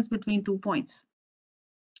distance between 2 points,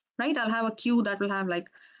 right? I'll have a Q that will have like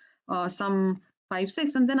some 5,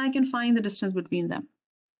 6, and then I can find the distance between them.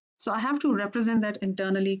 So I have to represent that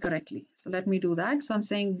internally correctly. So let me do that. So I'm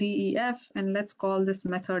saying DEF, and let's call this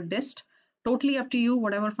method dist. Totally up to you,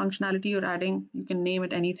 whatever functionality you're adding, you can name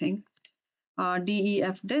it anything.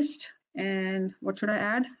 DEF dist, and what should I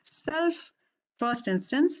add? Self first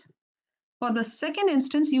instance. For the second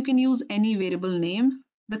instance, you can use any variable name.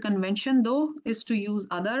 The convention though is to use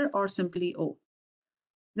other or simply O.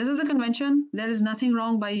 This is the convention. There is nothing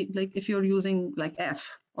wrong by like if you're using like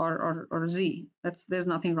F or Z. There's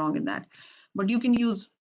nothing wrong in that. But you can use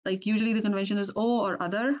like usually the convention is O or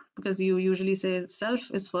other, because you usually say self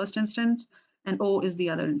is first instance and O is the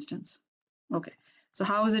other instance. Okay, so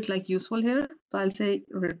how is it like useful here? So I'll say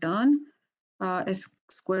return is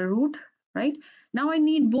square root, right? Now I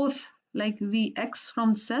need both like the X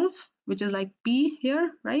from self, which is like P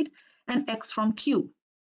here, right? And X from Q,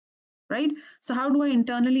 right? So how do I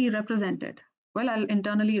internally represent it? Well, I'll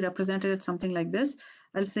internally represent it something like this.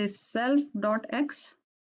 I'll say self.x,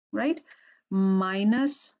 right,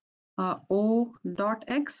 minus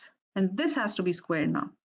o.x, and this has to be squared now,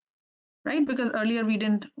 right? Because earlier we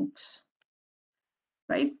didn't, oops,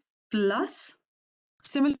 right? Plus,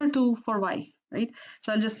 similar to for y, right?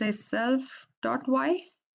 So I'll just say self.y,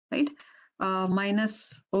 right,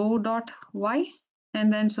 minus o.y,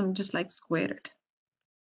 and then some just like square it,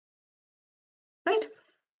 right?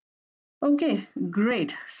 Okay,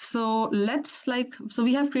 great. So so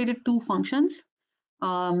we have created two functions,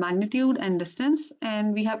 magnitude and distance,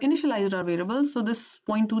 and we have initialized our variables. So this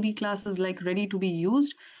point2d class is like ready to be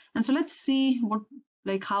used. And so let's see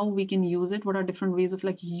how we can use it. What are different ways of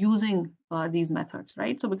like using these methods,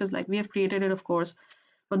 right? So because like we have created it, of course,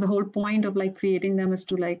 but the whole point of like creating them is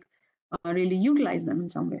to like really utilize them in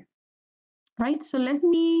some way, right? So let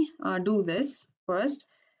me do this first.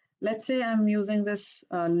 Let's say I'm using this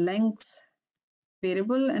length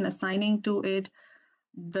variable and assigning to it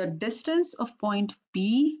the distance of point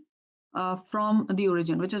P from the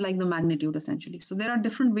origin, which is like the magnitude essentially. So there are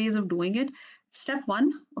different ways of doing it. Step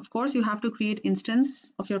one, of course, you have to create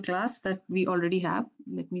instance of your class that we already have.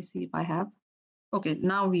 Let me see if I have. Okay,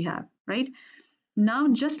 now we have, right? Now,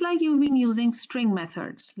 just like you've been using string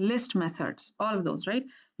methods, list methods, all of those, right?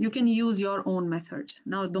 You can use your own methods.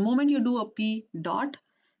 Now, the moment you do a P dot,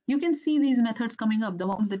 you can see these methods coming up, the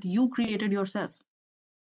ones that you created yourself,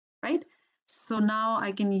 right? So now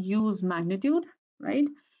I can use magnitude, right?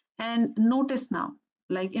 And notice now,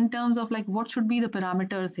 like in terms of like what should be the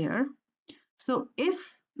parameters here. So if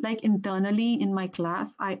like internally in my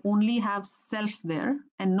class, I only have self there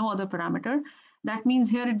and no other parameter, that means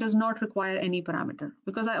here it does not require any parameter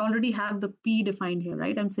because I already have the P defined here,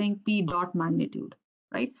 right? I'm saying P dot magnitude,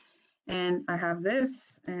 right? And I have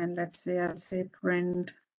this, and let's say I'll say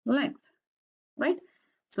print length, right?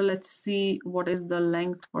 So let's see what is the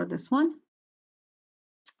length for this one.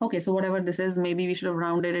 Okay, so whatever this is, maybe we should have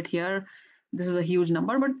rounded it here. This is a huge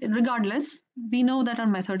number, but regardless, we know that our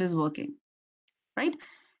method is working, right?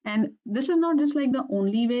 And this is not just like the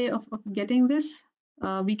only way of getting this.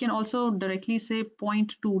 We can also directly say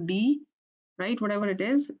point to D, right? Whatever it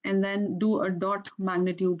is, and then do a dot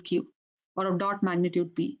magnitude Q or a dot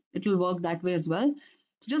magnitude P. It will work that way as well.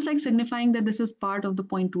 It's just like signifying that this is part of the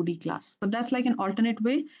point2D class. But that's like an alternate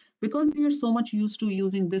way because we are so much used to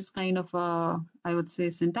using this kind of, I would say,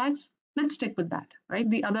 syntax. Let's stick with that, right?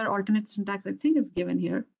 The other alternate syntax I think is given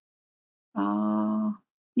here.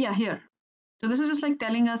 Yeah, here. So this is just like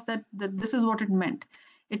telling us that this is what it meant.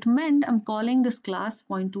 It meant I'm calling this class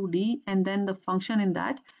point2D and then the function in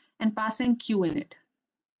that and passing Q in it.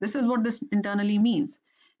 This is what this internally means.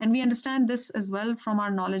 And we understand this as well from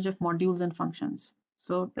our knowledge of modules and functions.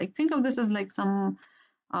 So like think of this as like some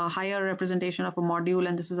higher representation of a module,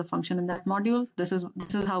 and this is a function in that module. This is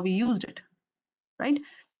how we used it, right?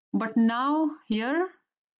 But now here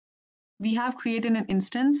we have created an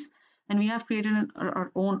instance and we have created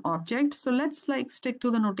our own object. So let's like stick to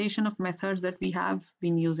the notation of methods that we have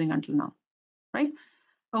been using until now, right?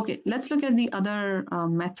 Okay, let's look at the other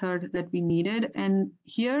method that we needed. And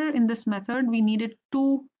here in this method, we needed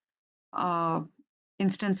two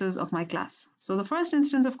instances of my class. So the first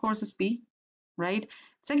instance, of course, is P, right?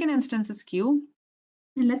 Second instance is Q.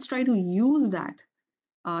 And let's try to use that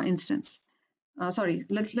instance. sorry,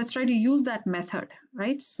 let's try to use that method,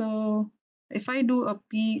 right? So if I do a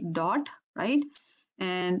p dot, right,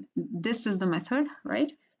 and this is the method,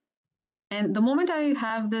 right? And the moment I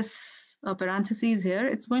have this parentheses here,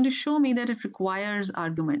 it's going to show me that it requires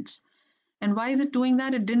arguments. And why is it doing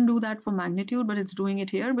that? It didn't do that for magnitude, but it's doing it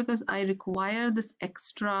here because I require this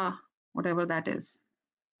extra, whatever that is,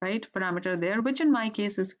 right, parameter there, which in my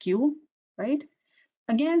case is q, right?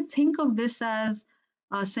 Again, think of this as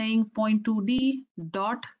saying point2d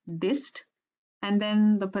dot dist, and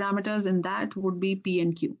then the parameters in that would be p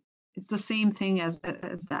and q. It's the same thing as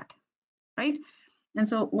that, right? And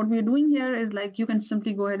so what we're doing here is like you can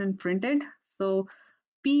simply go ahead and print it. So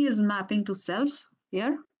p is mapping to self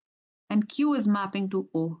here, and q is mapping to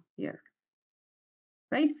o here,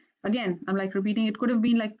 right? Again, I'm like repeating, it could have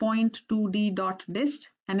been like point2d dot dist,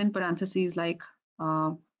 and in parentheses like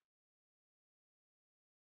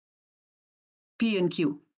P and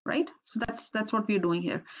Q, right? So that's what we're doing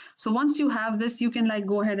here. So once you have this, you can like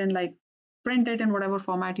go ahead and like print it in whatever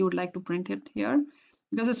format you would like to print it here,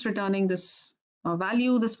 because it's returning this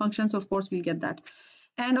value, this function. So of course we'll get that.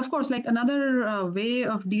 And of course, like another way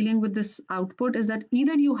of dealing with this output is that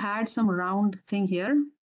either you had some round thing here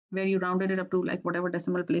where you rounded it up to like whatever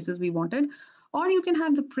decimal places we wanted, or you can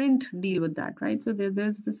have the print deal with that, right? So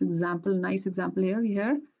there's this example, nice example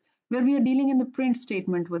here, where we are dealing in the print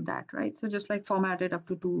statement with that, right? So just like format it up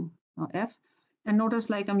to 2f, and notice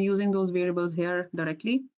like I'm using those variables here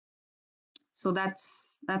directly. So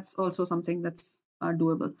that's also something that's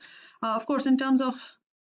doable. Of course, in terms of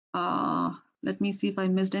let me see if I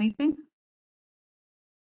missed anything.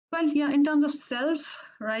 Well, yeah, in terms of self,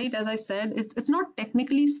 right, as I said, it's not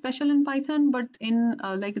technically special in Python, but in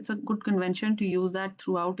like it's a good convention to use that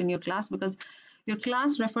throughout in your class, because your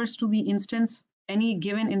class refers to the instance, any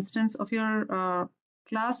given instance of your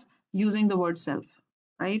class using the word self,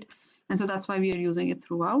 right? And so that's why we are using it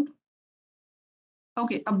throughout.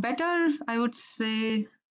 Okay, a better, I would say,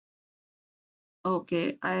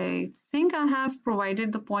 okay, I think I have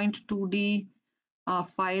provided the point2d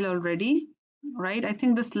file already, right? I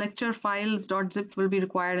think this lecture files.zip will be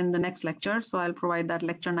required in the next lecture. So I'll provide that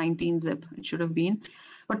lecture 19 zip, it should have been.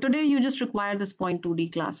 But today you just require this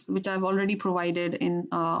point2d class, which I've already provided in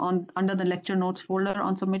under the lecture notes folder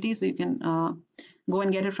on Submittee. So you can go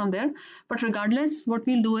and get it from there. But regardless, what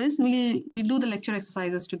we'll do is we'll do the lecture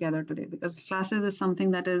exercises together today, because classes is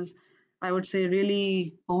something that is, I would say,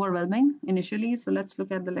 really overwhelming initially. So let's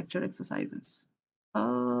look at the lecture exercises.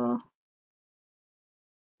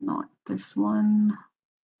 Not this one.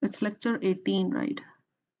 It's lecture 18, right?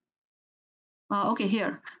 Okay,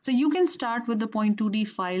 here. So you can start with the point2d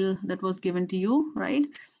file that was given to you, right?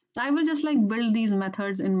 I will just like build these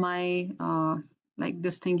methods in my like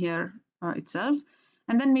this thing here itself,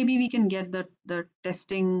 and then maybe we can get the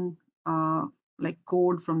testing like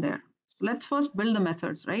code from there. So let's first build the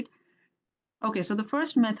methods, right? Okay, so the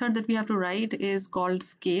first method that we have to write is called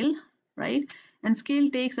scale, right? And scale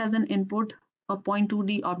takes as an input a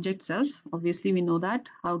point2d object self. Obviously, we know that,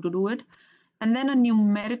 how to do it. And then a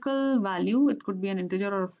numerical value, it could be an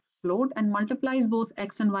integer or a float, and multiplies both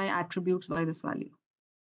x and y attributes by this value.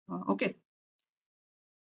 Okay,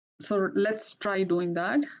 so let's try doing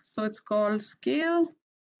that. So it's called scale,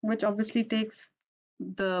 which obviously takes,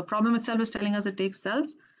 the problem itself is telling us it takes self,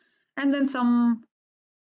 and then some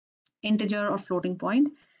integer or floating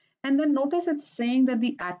point. And then notice it's saying that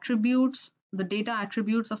the attributes, the data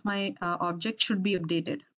attributes of my object should be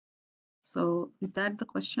updated. So is that the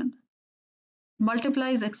question?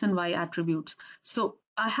 Multiplies x and y attributes. So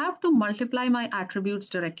I have to multiply my attributes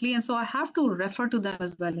directly, and so I have to refer to them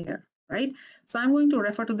as well here, right? So I'm going to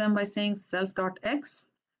refer to them by saying self.x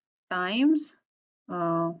times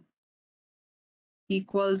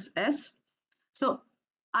equals s. So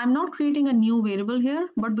I'm not creating a new variable here,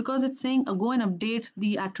 but because it's saying go and update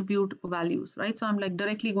the attribute values, right? So I'm like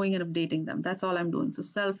directly going and updating them. That's all I'm doing. So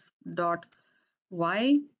self dot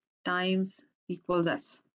y times equals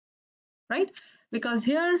s, right? Because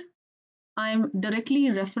here I'm directly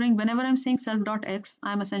referring, whenever I'm saying self dot x,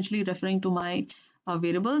 I'm essentially referring to my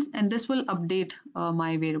variables, and this will update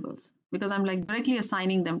my variables because I'm like directly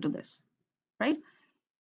assigning them to this, right?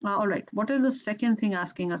 All right, what is the second thing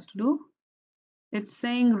asking us to do? It's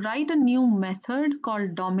saying write a new method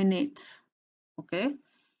called dominates, okay,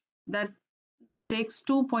 that takes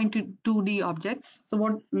 2.2d objects. So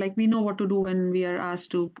what, like we know what to do when we are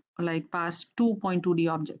asked to like pass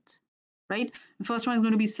 2.2d objects, right? The first one is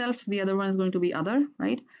going to be self, the other one is going to be other,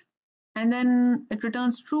 right? And then it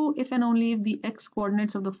returns true if and only if the x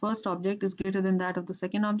coordinates of the first object is greater than that of the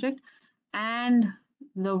second object, and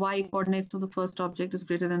the y coordinates of the first object is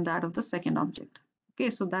greater than that of the second object. Okay,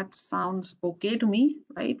 so that sounds okay to me,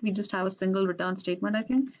 right? We just have a single return statement, I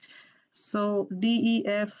think. So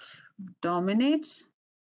def dominates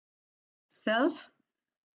self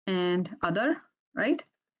and other, right?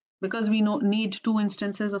 Because we need two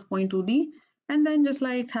instances of point2d, and then just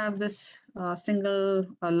like have this single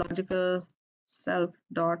logical self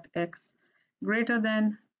dot x greater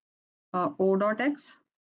than o dot x,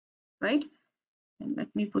 right? And let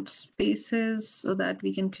me put spaces so that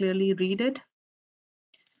we can clearly read it.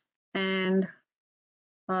 And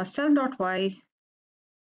self dot y,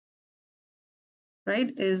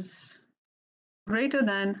 right, is greater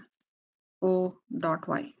than o dot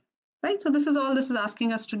y, right? So this is all this is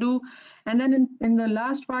asking us to do. And then in the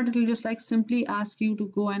last part, it will just like simply ask you to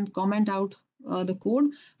go and comment out the code,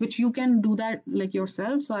 which you can do that like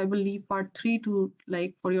yourself. So I will leave part 3 to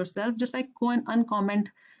like for yourself, just like go and uncomment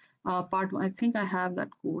part 1. I think I have that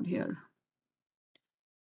code here.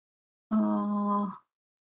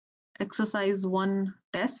 Exercise 1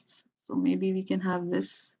 tests. So maybe we can have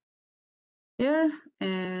this here.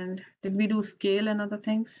 And did we do scale and other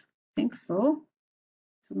things? I think so.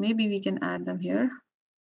 So maybe we can add them here.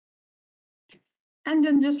 And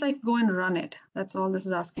then just like go and run it. That's all this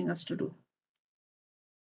is asking us to do.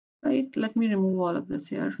 Right, let me remove all of this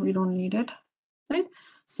here. We don't need it, right?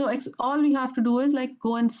 So all we have to do is like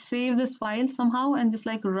go and save this file somehow and just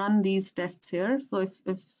like run these tests here. So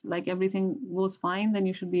if like everything goes fine, then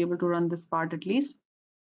you should be able to run this part at least.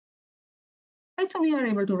 Right, so we are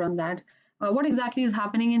able to run that. What exactly is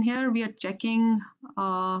happening in here? We are checking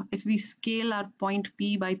if we scale our point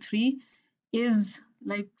P by 3, is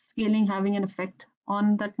like scaling having an effect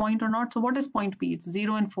on that point or not? So what is point P? It's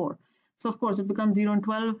 0 and 4. So of course it becomes 0 and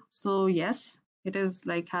 12. So yes, it is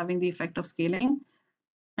like having the effect of scaling.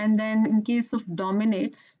 And then in case of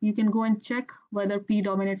dominates, you can go and check whether P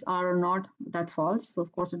dominates R or not. That's false. So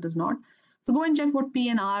of course it does not. So go and check what P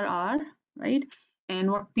and R are, right? And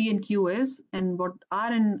what P and Q is, and what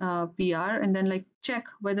R and P are, and then like check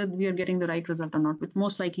whether we are getting the right result or not, which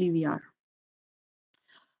most likely we are.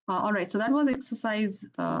 All right, so that was exercise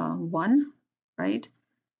 1, right?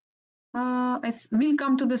 We'll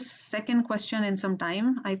come to the second question in some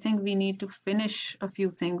time. I think we need to finish a few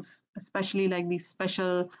things, especially like these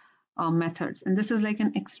special methods. And this is like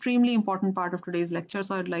an extremely important part of today's lecture.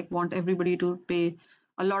 So I'd like want everybody to pay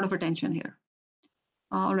a lot of attention here.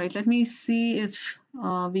 All right, let me see if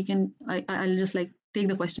we can, I'll just like take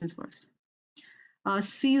the questions first.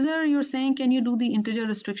 Caesar, you're saying, can you do the integer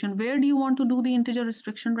restriction? Where do you want to do the integer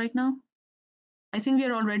restriction right now? I think we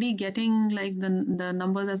are already getting like the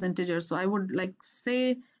numbers as integers. So I would like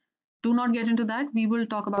say, do not get into that. We will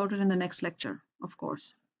talk about it in the next lecture, of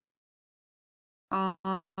course.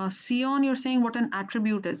 Sion, you're saying what an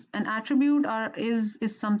attribute is. An attribute is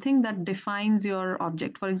something that defines your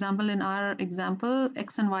object. For example, in our example,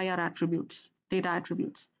 X and Y are attributes, data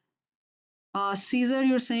attributes. Caesar,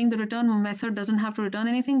 you're saying the return method doesn't have to return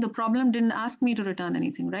anything. The problem didn't ask me to return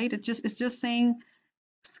anything, right? It's just saying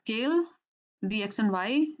scale the X and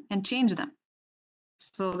Y and change them.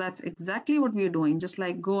 So that's exactly what we are doing. Just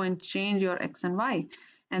like go and change your X and Y.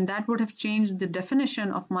 And that would have changed the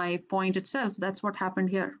definition of my point itself. That's what happened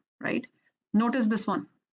here, right? Notice this one,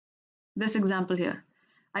 this example here.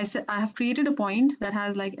 I said I have created a point that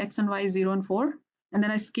has like X and Y 0 and 4, and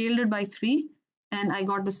then I scaled it by 3, and I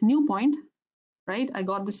got this new point, right? I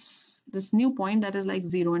got this new point that is like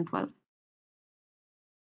 0 and 12,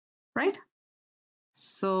 right?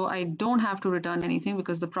 So I don't have to return anything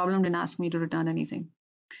because the problem didn't ask me to return anything.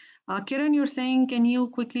 Kiran, you're saying, can you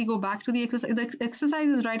quickly go back to the exercise? The exercise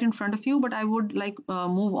is right in front of you, but I would like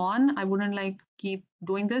move on. I wouldn't like keep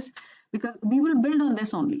doing this because we will build on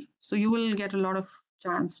this only. So you will get a lot of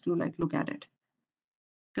chance to like look at it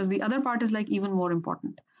because the other part is like even more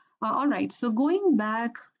important. All right, so going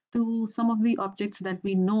back to some of the objects that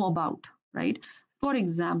we know about, right? For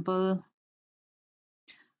example,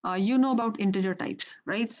 you know about integer types,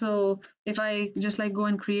 right? So if I just like go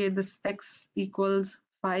and create this x equals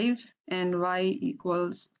 5 and y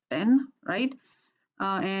equals 10, right?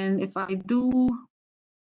 And if I do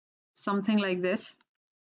something like this,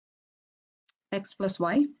 x plus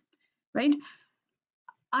y, right?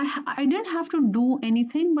 I didn't have to do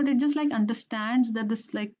anything, but it just like understands that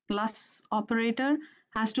this like plus operator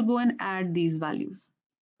has to go and add these values,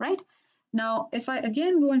 right? Now, if I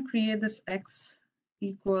again go and create this x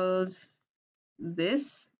equals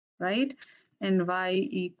this, right? And y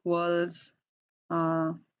equals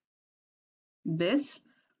this,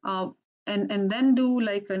 and then do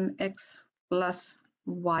like an x plus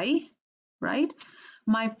y, right?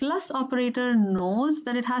 My plus operator knows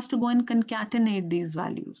that it has to go and concatenate these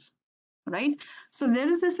values, right? So there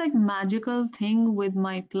is this like magical thing with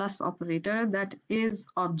my plus operator that is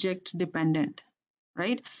object dependent,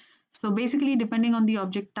 right? So basically, depending on the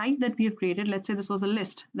object type that we have created, let's say this was a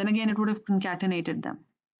list, then again, it would have concatenated them,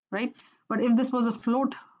 right? But if this was a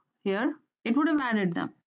float here, it would have added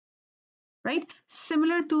them, right?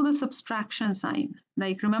 Similar to the subtraction sign.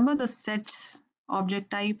 Like remember the sets object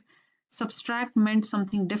type, subtract meant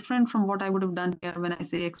something different from what I would have done here when I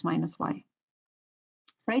say x minus y,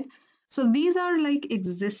 right? So these are like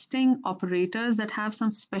existing operators that have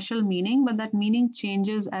some special meaning, but that meaning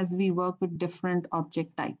changes as we work with different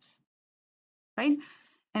object types, right?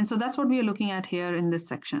 And so that's what we are looking at here in this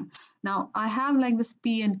section. Now I have like this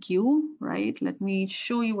P and Q, right? Let me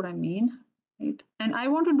show you what I mean, right? And I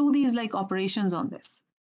want to do these like operations on this.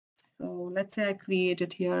 So let's say I create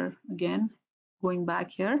it here again, going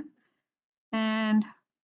back here, and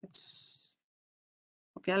it's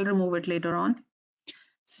okay, I'll remove it later on.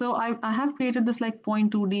 So I have created this like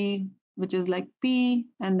point 2D, which is like P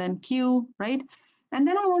and then Q, right? And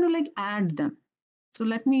then I want to like add them. So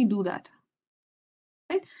let me do that,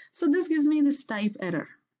 right? So this gives me this type error.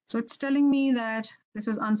 So it's telling me that this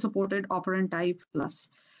is unsupported operand type plus.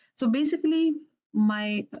 So basically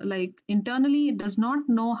my like internally it does not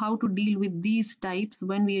know how to deal with these types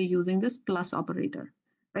when we are using this plus operator,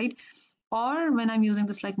 right? Or when I'm using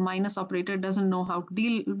this like minus operator, it doesn't know how to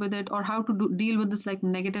deal with it or how to deal with this like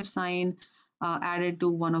negative sign added to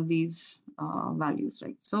one of these values,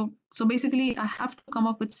 right? So basically I have to come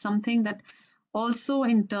up with something that also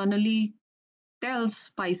internally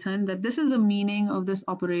tells Python that this is the meaning of this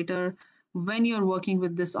operator when you're working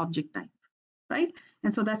with this object type, right?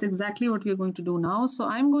 And so that's exactly what we're going to do now. So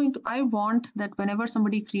I want that whenever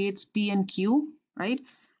somebody creates P and Q, right,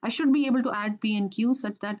 I should be able to add P and Q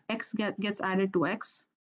such that X gets added to X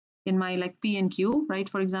in my like P and Q, right?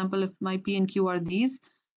 For example, if my P and Q are these,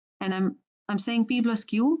 and I'm saying P plus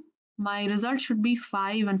Q, my result should be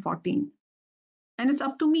 5 and 14. And it's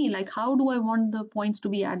up to me, like how do I want the points to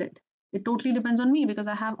be added? It totally depends on me because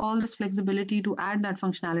I have all this flexibility to add that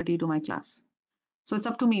functionality to my class. So it's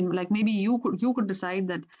up to me. Like maybe you could decide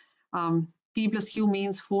that P plus Q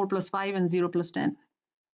means 4 plus 5 and 0 plus 10.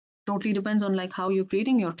 Totally depends on like how you're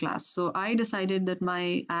creating your class. So I decided that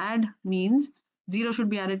my add means 0 should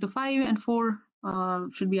be added to 5 and 4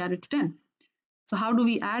 should be added to 10. So how do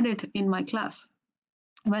we add it in my class?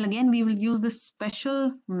 Well, again, we will use this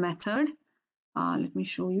special method. Let me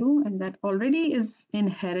show you. And that already is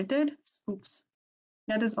inherited. Oops.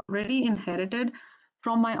 That is already inherited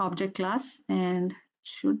from my object class and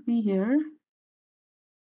should be here.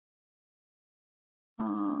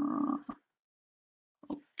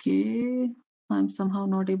 Okay, I'm somehow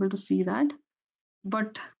not able to see that.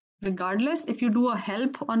 But regardless, if you do a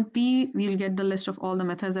help on P, we'll get the list of all the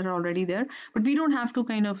methods that are already there. But we don't have to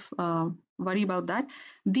kind of worry about that.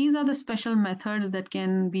 These are the special methods that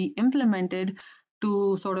can be implemented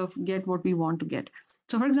to sort of get what we want to get.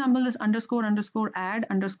 So for example, this underscore underscore add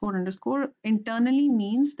underscore underscore internally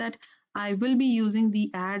means that I will be using the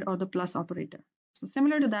add or the plus operator. So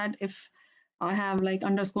similar to that, if I have like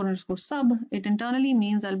underscore underscore sub, it internally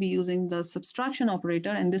means I'll be using the subtraction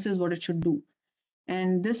operator, and this is what it should do.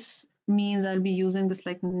 And this means I'll be using this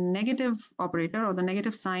like negative operator or the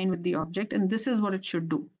negative sign with the object, and this is what it should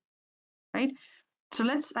do, right? So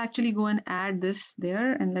let's actually go and add this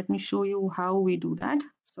there, and let me show you how we do that.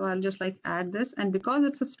 So I'll just like add this, and because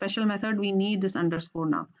it's a special method, we need this underscore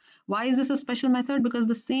now. Why is this a special method? Because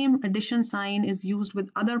the same addition sign is used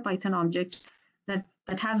with other Python objects that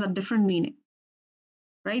has a different meaning,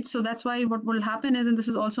 right? So that's why what will happen is, and this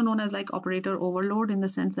is also known as like operator overload, in the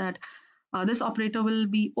sense that this operator will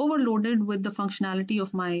be overloaded with the functionality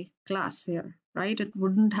of my class here, right? It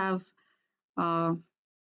wouldn't have uh,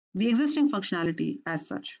 the existing functionality as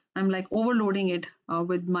such. I'm like overloading it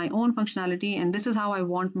with my own functionality, and this is how I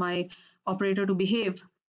want my operator to behave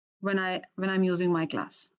when I'm using my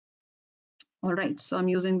class. All right, so I'm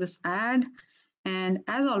using this add, and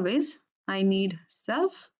as always, I need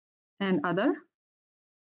self and other,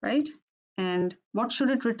 right? And what should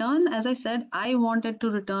it return? As I said, I wanted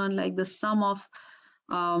to return like the sum of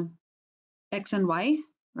um, x and y,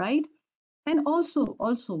 right? And also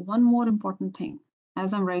one more important thing,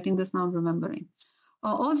 as I'm writing this now, I'm remembering.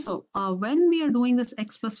 When we are doing this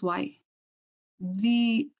x plus y,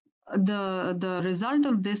 the result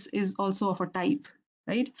of this is also of a type,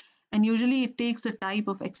 right? And usually it takes the type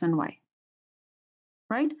of x and y,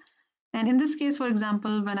 right? And in this case, for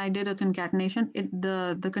example, when I did a concatenation,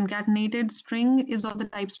 the concatenated string is of the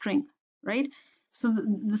type string, right? So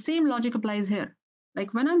the same logic applies here.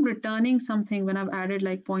 Like when I'm returning something, when I've added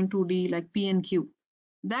like point 2D, like P and Q,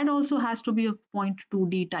 that also has to be a point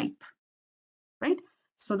 2D type, right?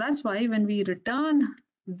 So that's why when we return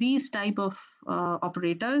these type of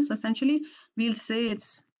operators, essentially, we'll say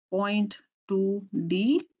it's point to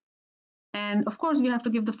D. And of course, we have to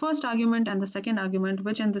give the first argument and the second argument,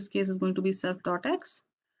 which in this case is going to be self.x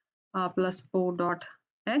plus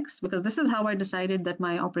o.x, because this is how I decided that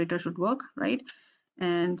my operator should work, right?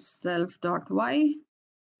 And self.y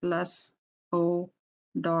plus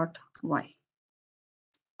o.y.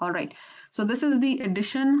 All right, so this is the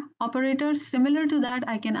addition operator. Similar to that,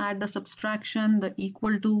 I can add the subtraction, the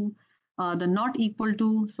equal to, the not equal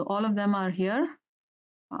to. So all of them are here.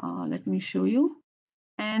 Let me show you.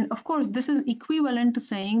 And of course, this is equivalent to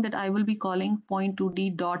saying that I will be calling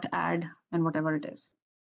point2d dot add and whatever it is,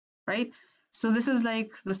 right? So this is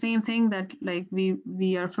like the same thing that like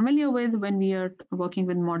we are familiar with when we are working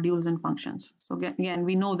with modules and functions. So again,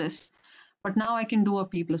 we know this, but now I can do a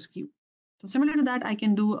p plus q. So similar to that, I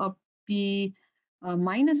can do a p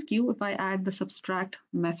minus q if I add the subtract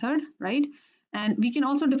method, right? And we can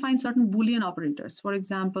also define certain Boolean operators. For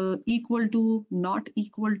example, equal to, not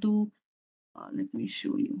equal to. Let me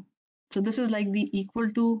show you. So this is like the equal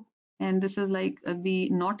to, and this is like the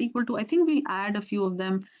not equal to. I think we'll add a few of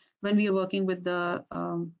them when we are working with the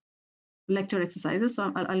lecture exercises.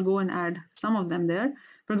 So I'll go and add some of them there.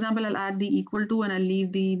 For example, I'll add the equal to and I'll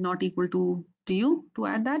leave the not equal to you to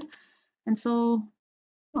add that. And so,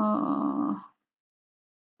 all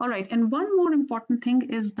right. And one more important thing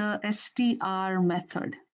is the str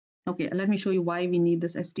method. Okay, let me show you why we need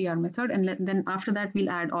this str method. And then after that,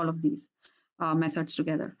 we'll add all of these methods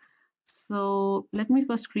together. So let me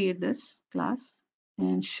first create this class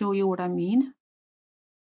and show you what I mean.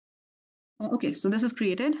 Okay, so this is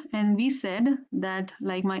created, and we said that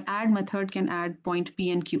like my add method can add point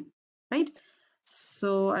p and q, right?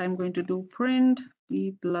 So I'm going to do print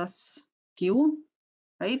p plus q,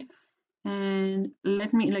 right? And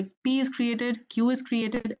let me, like, p is created, q is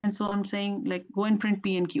created, and so I'm saying like go and print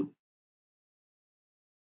p and q.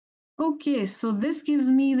 Okay, so this gives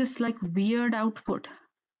me this like weird output,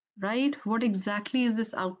 right? What exactly is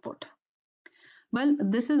this output? Well,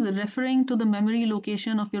 this is referring to the memory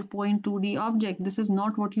location of your point2D object. This is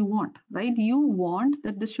not what you want, right? You want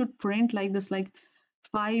that this should print like this, like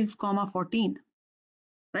 5, 14,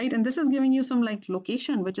 right? And this is giving you some like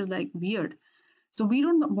location, which is like weird. So we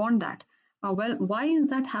don't want that. Well, why is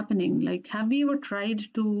that happening? Like, have we ever tried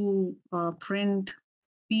to print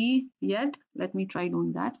P yet? Let me try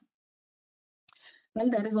doing that. Well,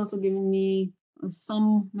 that is also giving me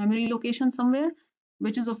some memory location somewhere,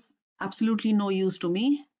 which is of absolutely no use to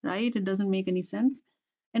me, right? It doesn't make any sense.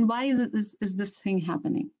 And why is this thing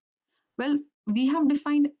happening? Well, we have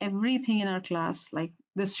defined everything in our class, like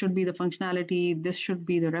this should be the functionality, this should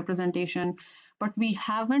be the representation, but we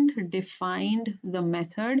haven't defined the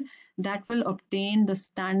method that will obtain the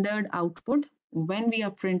standard output when we are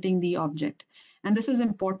printing the object. And this is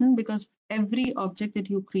important because every object that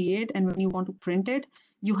you create and when you want to print it,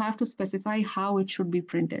 you have to specify how it should be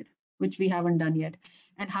printed, which we haven't done yet.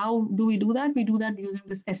 And how do we do that? We do that using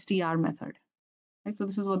this str method. Right? So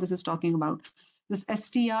this is what this is talking about. This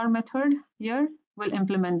str method here will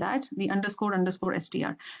implement that, the underscore underscore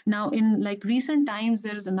str. Now in like recent times,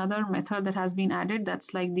 there is another method that has been added.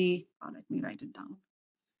 That's like the, let me write it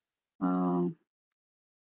down.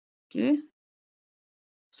 Okay.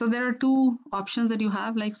 So there are two options that you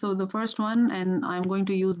have. Like, so the first one, and I'm going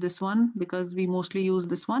to use this one because we mostly use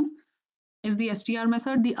this one, is the str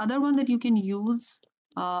method. The other one that you can use,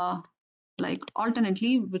 like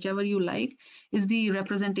alternately, whichever you like, is the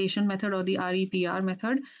representation method or the REPR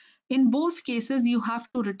method. In both cases, you have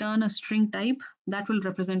to return a string type that will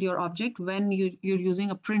represent your object when you're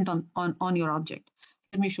using a print on your object.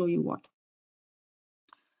 Let me show you what.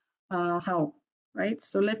 How, right?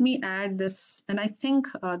 So let me add this, and I think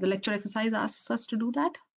the lecture exercise asks us to do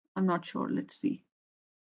that. I'm not sure. Let's see.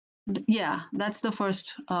 Yeah, that's the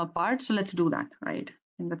first part. So let's do that, right?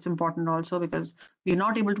 And that's important also because we're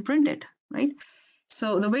not able to print it, right?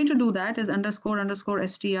 So the way to do that is underscore underscore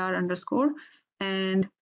str underscore, and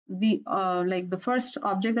the like the first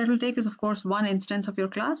object that will take is of course one instance of your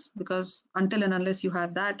class, because until and unless you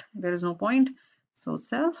have that, there is no point. So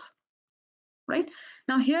self, right?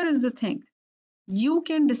 Now here is the thing. You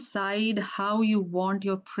can decide how you want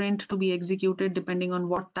your print to be executed depending on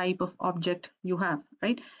what type of object you have,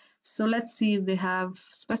 right? So let's see if they have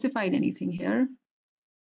specified anything here.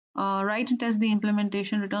 Write and test the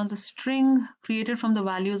implementation returns a string created from the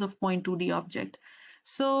values of point2D object.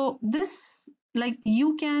 So this, like,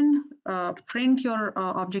 you can print your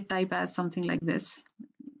object type as something like this.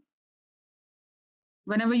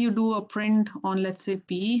 Whenever you do a print on, let's say,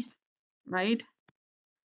 P, right?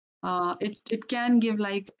 it can give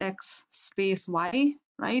like x space y,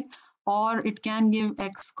 right? Or it can give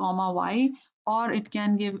x comma y, or it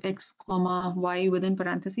can give x comma y within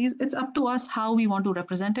parentheses. It's up to us how we want to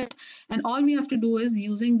represent it. And all we have to do is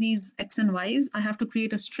using these x and y's, I have to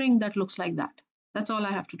create a string that looks like that. That's all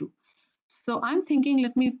I have to do. So I'm thinking,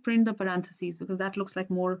 let me print the parentheses because that looks like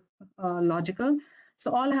more logical.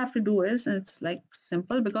 So all I have to do is, it's like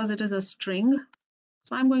simple because it is a string.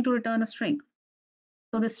 So I'm going to return a string.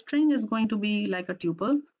 So the string is going to be like a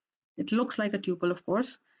tuple. It looks like a tuple, of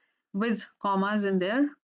course, with commas in there.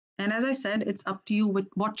 And as I said, it's up to you with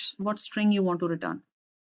what string you want to return.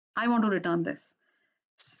 I want to return this.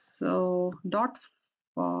 So dot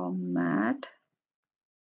format,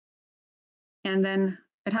 and then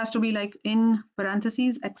it has to be like in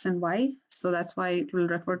parentheses x and y. So that's why it will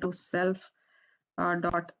refer to self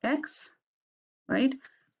dot x, right,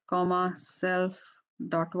 comma self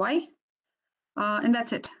dot y. And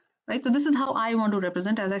that's it, right? So this is how I want to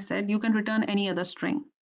represent. As I said, you can return any other string,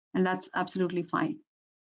 and that's absolutely fine.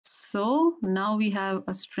 So now we have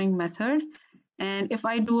a string method, and if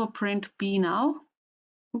I do a print p now,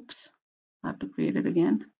 oops, I have to create it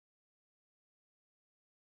again.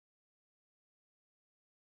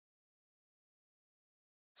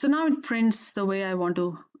 So now it prints the way I want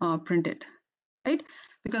to print it, right?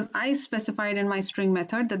 Because I specified in my string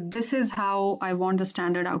method that this is how I want the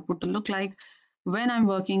standard output to look like when I'm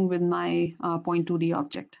working with my point2D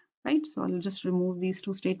object, right? So I'll just remove these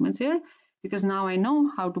two statements here because now I know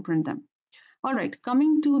how to print them. All right,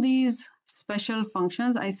 coming to these special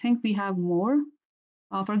functions, I think we have more.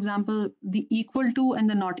 For example, the equal to and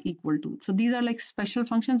the not equal to. So these are like special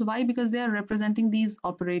functions. Why? Because they are representing these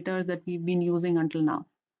operators that we've been using until now,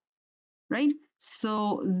 right?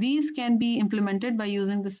 So these can be implemented by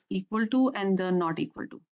using this equal to and the not equal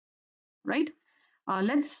to, right?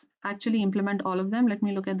 Let's actually implement all of them. Let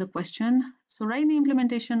me look at the question. So write the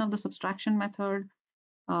implementation of the subtraction method,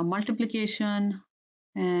 multiplication,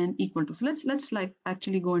 and equal to. So let's like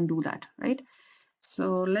actually go and do that, right?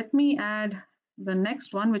 So let me add the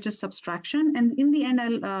next one, which is subtraction. And in the end,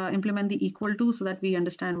 I'll implement the equal to so that we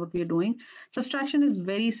understand what we are doing. Subtraction is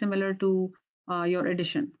very similar to your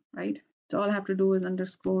addition, right? So all I have to do is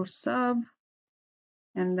underscore sub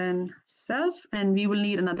and then self, and we will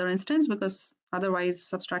need another instance because otherwise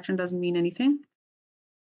subtraction doesn't mean anything.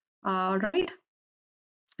 Right.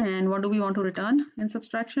 And what do we want to return in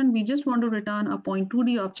subtraction? We just want to return a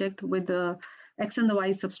point2D object with the x and the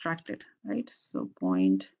y subtracted, right? So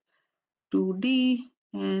point2D,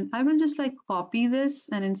 and I will just like copy this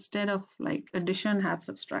and instead of like addition have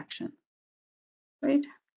subtraction, right?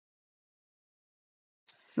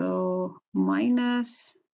 So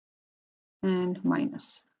minus and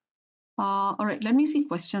minus. All right, let me see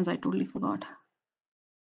questions. I totally forgot.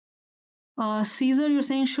 Caesar, you're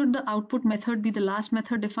saying should the output method be the last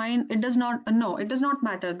method defined? It does not, no, it does not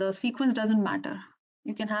matter. The sequence doesn't matter.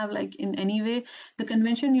 You can have like in any way. The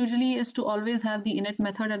convention usually is to always have the init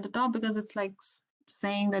method at the top because it's like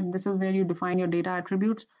saying that this is where you define your data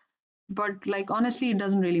attributes. But like honestly, it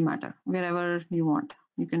doesn't really matter. Wherever you want,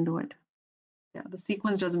 you can do it. Yeah, the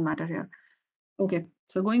sequence doesn't matter here. Okay,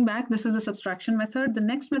 so going back, this is the subtraction method. The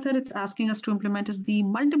next method it's asking us to implement is the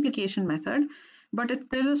multiplication method, but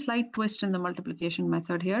there's a slight twist in the multiplication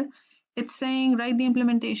method here. It's saying write the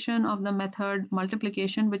implementation of the method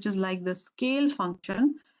multiplication, which is like the scale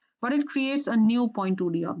function, but it creates a new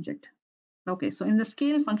point2D object. Okay, so in the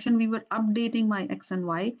scale function, we were updating my x and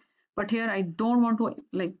y, but here I don't want to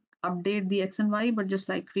like update the x and y, but just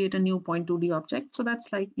like create a new point2D object. So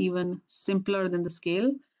that's like even simpler than the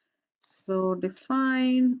scale. So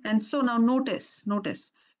define, and so now notice,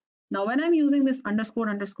 now when I'm using this underscore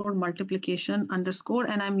underscore multiplication underscore,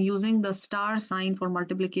 and I'm using the star sign for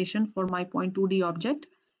multiplication for my point2D object,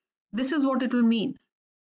 this is what it will mean.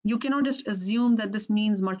 You cannot just assume that this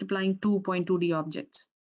means multiplying two point2D objects.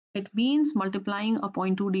 It means multiplying a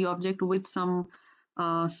point2D object with some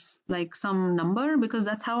like some number, because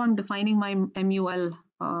that's how I'm defining my MUL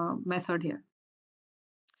method here.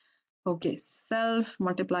 Okay, self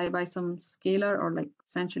multiply by some scalar or like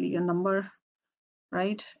essentially a number,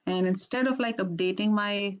 right? And instead of like updating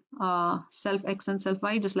my self x and self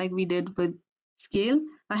y, just like we did with scale,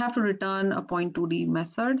 I have to return a point2D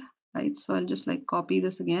method, right? So I'll just like copy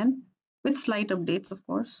this again with slight updates, of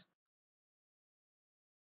course.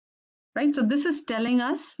 Right, so this is telling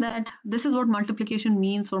us that this is what multiplication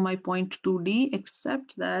means for my point2D,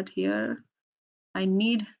 except that here I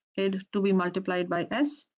need it to be multiplied by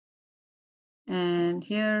s. And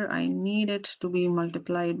here I need it to be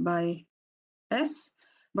multiplied by s.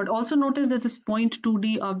 But also notice that this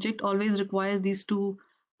point2D object always requires these two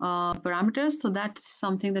parameters. So that's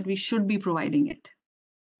something that we should be providing it,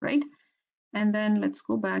 right? And then let's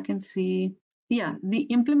go back and see, yeah, the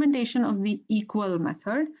implementation of the equal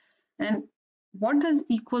method. And what does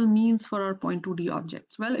equal means for our point2D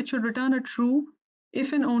objects? Well, it should return a true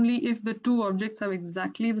if and only if the two objects have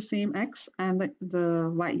exactly the same x and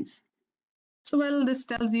the y's. So, well, this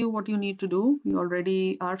tells you what you need to do. You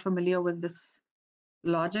already are familiar with this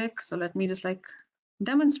logic. So let me just like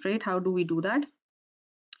demonstrate how do we do that.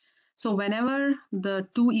 So whenever the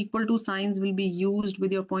two equal to signs will be used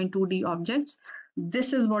with your point2D objects,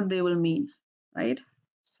 this is what they will mean, right?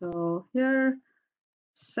 So here,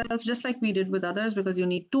 self, just like we did with others, because you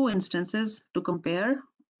need two instances to compare,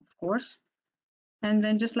 of course. And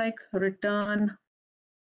then just like return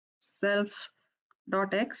self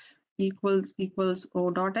dot x equals o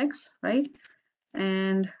dot x, right?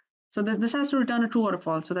 And so this has to return a true or a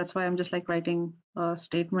false. So that's why I'm just like writing a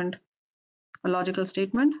statement, a logical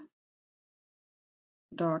statement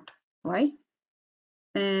dot y.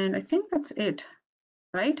 And I think that's it,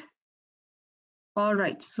 right? All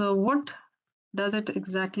right, so what does it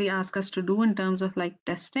exactly ask us to do in terms of like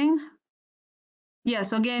testing? Yeah,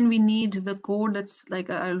 so again, we need the code that's like,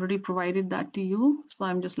 I already provided that to you. So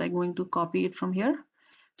I'm just like going to copy it from here.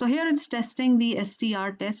 So here it's testing the str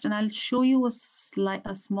test, and I'll show you a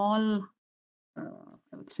small,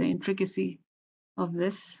 I would say, intricacy of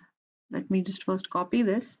this. Let me just first copy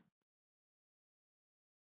this.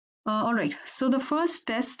 All right, so the first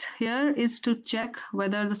test here is to check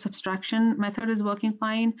whether the subtraction method is working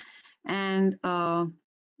fine. And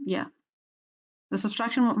yeah, the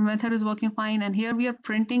subtraction method is working fine. And here we are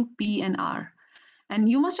printing P and R. And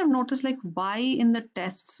you must have noticed like why in the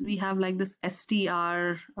tests we have like this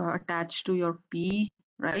str attached to your P,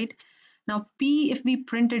 right? Now P, if we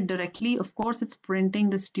print it directly, of course it's printing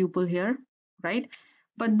this tuple here, right?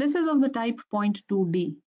 But this is of the type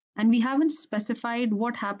point2D. And we haven't specified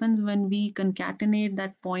what happens when we concatenate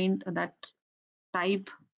that type,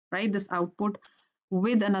 right? This output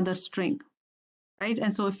with another string, right?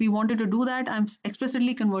 And so if we wanted to do that, I'm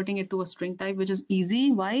explicitly converting it to a string type, which is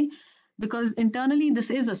easy. Why? Because internally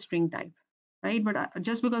this is a string type, right? But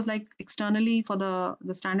just because like externally for the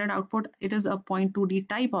standard output, it is a point2D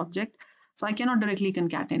type object. So I cannot directly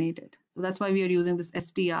concatenate it. So that's why we are using this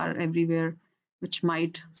str everywhere, which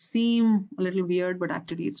might seem a little weird, but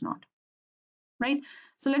actually it's not, right?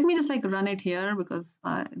 So let me just like run it here because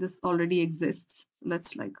this already exists. So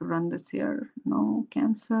let's like run this here. No,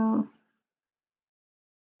 cancel.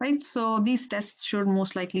 Right, so these tests should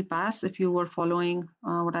most likely pass if you were following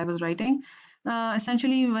what I was writing.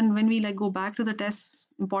 Essentially, when we like go back to the tests,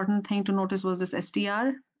 important thing to notice was this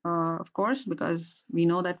str, of course, because we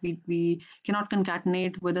know that we cannot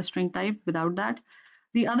concatenate with a string type without that.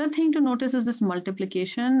 The other thing to notice is this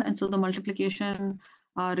multiplication, and so the multiplication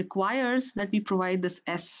requires that we provide this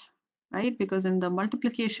s, right? Because in the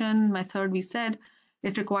multiplication method, we said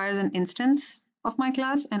it requires an instance of my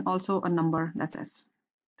class and also a number, that's s.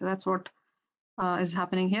 So that's what is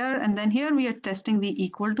happening here. And then here we are testing the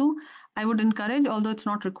equal to. I would encourage, although it's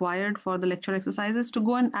not required for the lecture exercises, to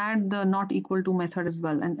go and add the not equal to method as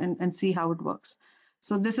well and see how it works.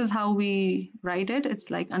 So this is how we write it. It's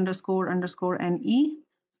like underscore underscore NE.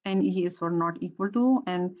 NE is for not equal to.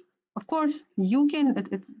 And of course, you can,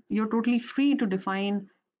 you're totally free to define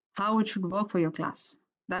how it should work for your class.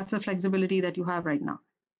 That's the flexibility that you have right now.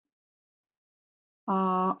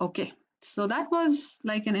 Okay, so that was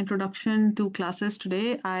like an introduction to classes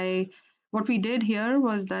today. What we did here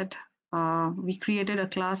was that we created a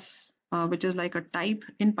class which is like a type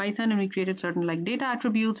in Python, and we created certain like data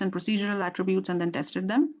attributes and procedural attributes and then tested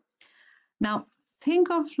them. Now,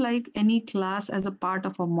 think of like any class as a part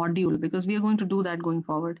of a module, because we are going to do that going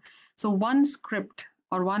forward. So one script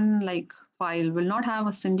or one like file will not have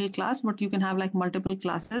a single class, but you can have like multiple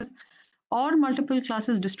classes or multiple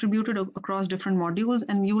classes distributed across different modules,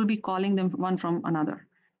 and you will be calling them one from another.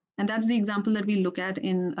 And that's the example that we look at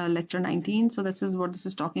in lecture 19. So this is what this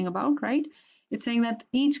is talking about, right? It's saying that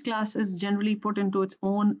each class is generally put into its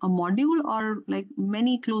own a module or like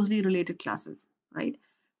many closely related classes, right?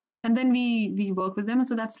 And then we work with them. And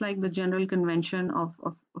so that's like the general convention of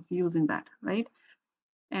using that, right?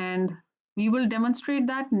 And we will demonstrate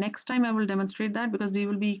that next time. I will demonstrate that because we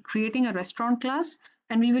will be creating a restaurant class,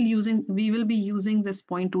 and we will be using this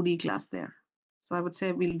point2D class there. So I would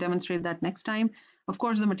say we'll demonstrate that next time. Of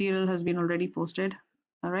course, the material has been already posted.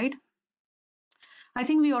 All right. I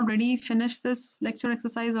think we already finished this lecture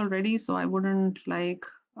exercise already, so I wouldn't like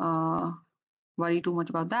worry too much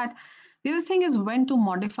about that. The other thing is when to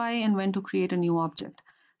modify and when to create a new object.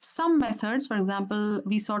 Some methods, for example,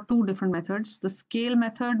 we saw two different methods. The scale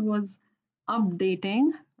method was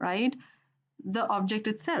updating, right, the object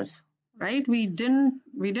itself, right? We didn't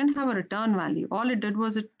have a return value. All it did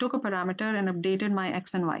was it took a parameter and updated my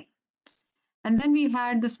x and y. And then we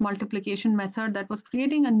had this multiplication method that was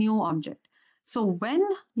creating a new object. So when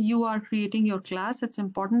you are creating your class, it's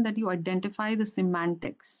important that you identify the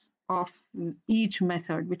semantics of each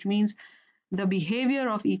method, which means the behavior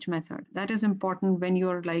of each method. That is important when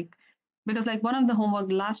you're like, because like one of the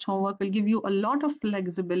homework, last homework will give you a lot of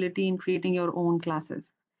flexibility in creating your own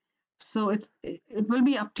classes. So it will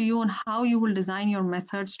be up to you on how you will design your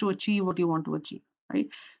methods to achieve what you want to achieve, right?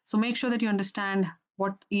 So make sure that you understand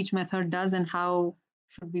what each method does and how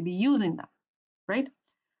should we be using them, right?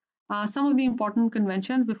 Some of the important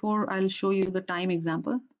conventions before I'll show you the time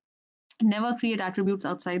example. Never create attributes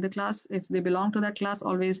outside the class. If they belong to that class,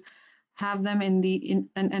 always have them in the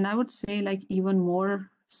and I would say like even more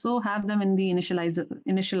so have them in the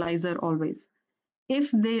initializer always, if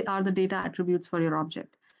they are the data attributes for your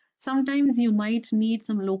object. Sometimes you might need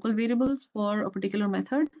some local variables for a particular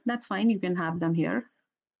method. That's fine, you can have them here.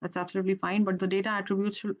 That's absolutely fine, but the data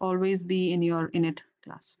attributes should always be in your init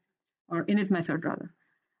class or init method rather.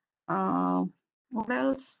 What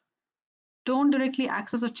else? Don't directly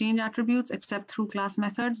access or change attributes except through class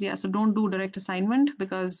methods. Yeah, so don't do direct assignment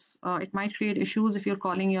because it might create issues if you're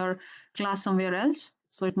calling your class somewhere else.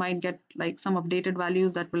 So it might get like some updated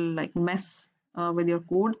values that will like mess with your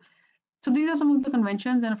code. So these are some of the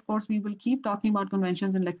conventions, and of course we will keep talking about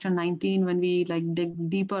conventions in lecture 19 when we like dig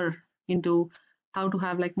deeper into how to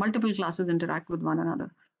have like multiple classes interact with one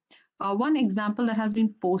another. One example that has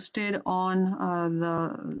been posted on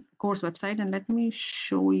the course website, and let me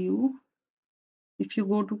show you. If you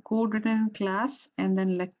go to code written in class and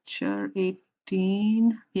then lecture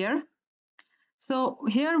 18 here. So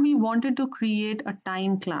here we wanted to create a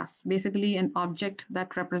time class, basically an object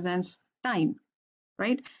that represents time,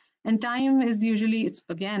 right? And time is usually, it's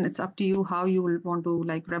up to you how you will want to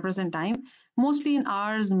like represent time, mostly in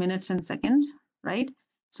hours, minutes, and seconds, right?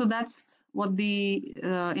 So that's what the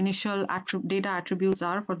initial data attributes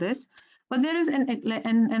are for this. But there is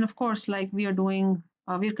and of course, like we are doing,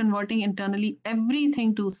 we're converting internally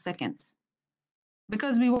everything to seconds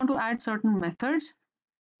because we want to add certain methods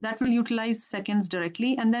that will utilize seconds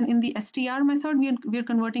directly. And then in the str method, we're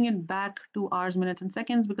converting it back to hours, minutes, and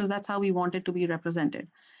seconds because that's how we want it to be represented.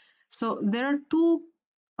 So there are two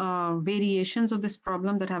variations of this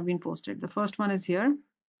problem that have been posted. The first one is here.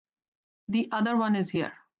 The other one is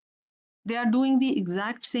here. They are doing the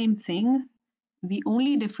exact same thing. The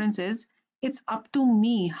only difference is it's up to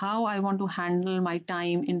me how I want to handle my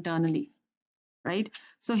time internally, right?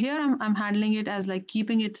 So here I'm handling it as like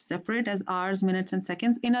keeping it separate as hours, minutes, and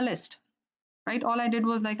seconds in a list, right? All I did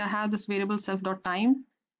was like I have this variable self.time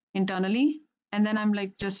internally, and then I'm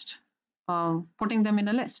like just putting them in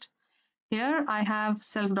a list. Here I have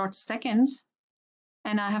self.seconds,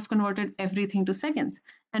 and I have converted everything to seconds.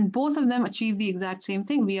 And both of them achieve the exact same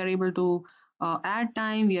thing. We are able to add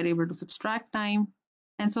time, we are able to subtract time.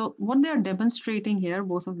 And so what they are demonstrating here,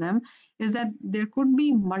 both of them, is that there could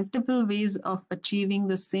be multiple ways of achieving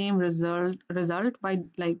the same result by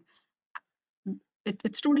like,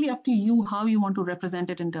 it's totally up to you how you want to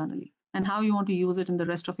represent it internally and how you want to use it in the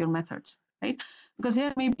rest of your methods, right? Because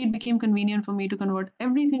here maybe it became convenient for me to convert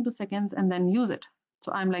everything to seconds and then use it.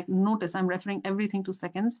 So I'm like, notice I'm referring everything to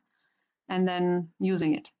seconds and then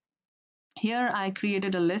using it. Here I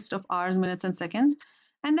created a list of hours, minutes, and seconds,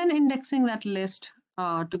 and then indexing that list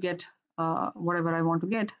to get whatever I want to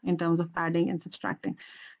get in terms of adding and subtracting.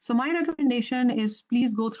 So my recommendation is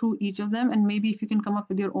please go through each of them, and maybe if you can come up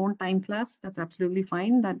with your own time class, that's absolutely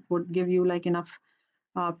fine. That would give you like enough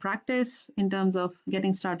practice in terms of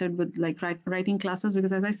getting started with like writing classes,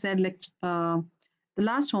 because as I said, like the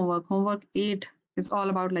last homework 8 is all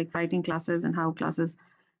about like writing classes and how classes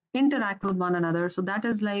interact with one another. So that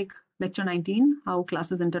is like lecture 19, how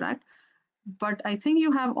classes interact. But I think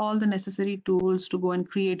you have all the necessary tools to go and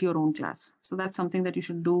create your own class. So that's something that you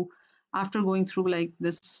should do after going through like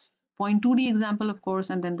this point 2D example, of course,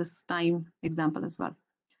 and then this time example as well.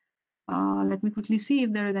 Let me quickly see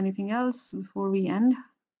if there is anything else before we end.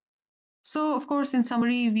 So of course, in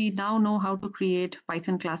summary, we now know how to create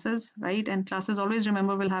Python classes, right? And classes, always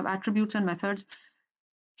remember, will have attributes and methods.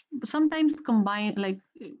 Sometimes combined,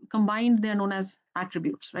 they're known as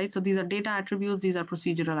attributes, right? So these are data attributes, these are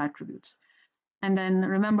procedural attributes. And then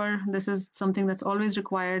remember, this is something that's always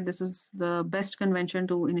required. This is the best convention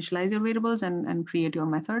to initialize your variables and create your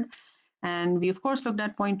method. And we of course looked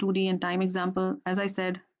at point 2D and time example. As I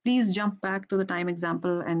said, please jump back to the time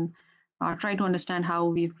example and try to understand how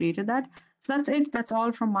we've created that. So that's it. That's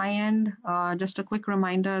all from my end. Just a quick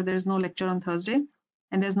reminder, there's no lecture on Thursday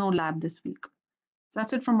and there's no lab this week. So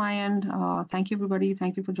that's it from my end. Thank you, everybody.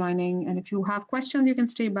 Thank you for joining. And if you have questions, you can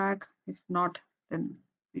stay back. If not, then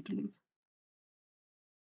free to leave.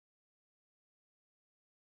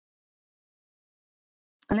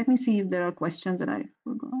 Let me see if there are questions that I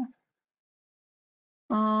forgot.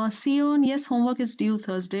 Sion, yes, homework is due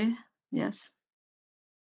Thursday. Yes.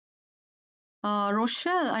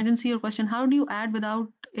 Rochelle, I didn't see your question. How do you add without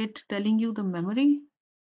it telling you the memory?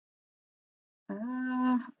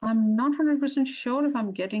 I'm not 100% sure if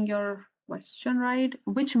I'm getting your question right.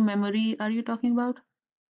 Which memory are you talking about?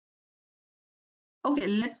 Okay,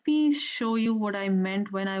 let me show you what I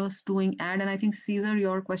meant when I was doing add, and I think Caesar,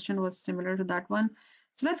 your question was similar to that one.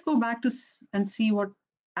 So let's go back to and see what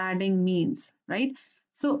adding means, right?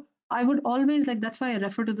 So I would always that's why I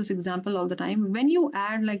refer to this example all the time. When you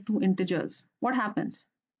add like two integers, what happens?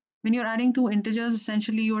 When you're adding two integers,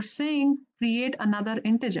 essentially you're saying create another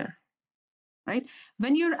integer, right?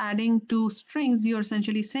 When you're adding two strings, you're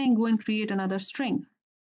essentially saying go and create another string,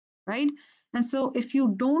 right? And so if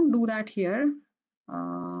you don't do that here,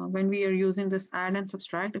 when we are using this add and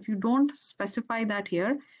subtract, if you don't specify that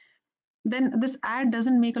here, then this add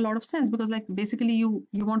doesn't make a lot of sense, because like basically you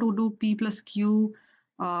want to do p plus q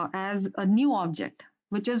as a new object,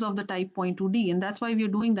 which is of the type point2d, and that's why we're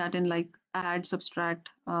doing that in like add, subtract,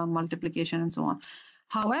 multiplication, and so on.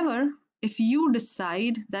 However, if you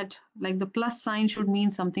decide that like the plus sign should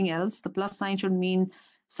mean something else, the plus sign should mean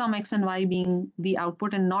some x and y being the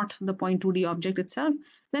output and not the point2d object itself,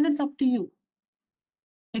 then it's up to you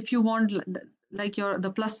if you want like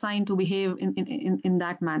the plus sign to behave in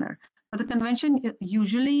that manner. But the convention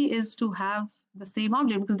usually is to have the same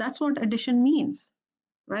object, because that's what addition means,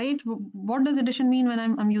 right? What does addition mean when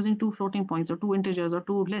I'm using two floating points or two integers or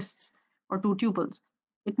two lists or two tuples?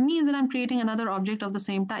 It means that I'm creating another object of the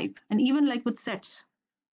same type, and even like with sets.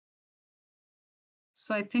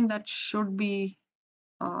 So I think that should be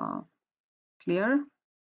clear.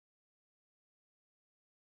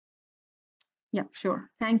 Yeah, sure.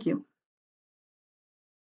 Thank you.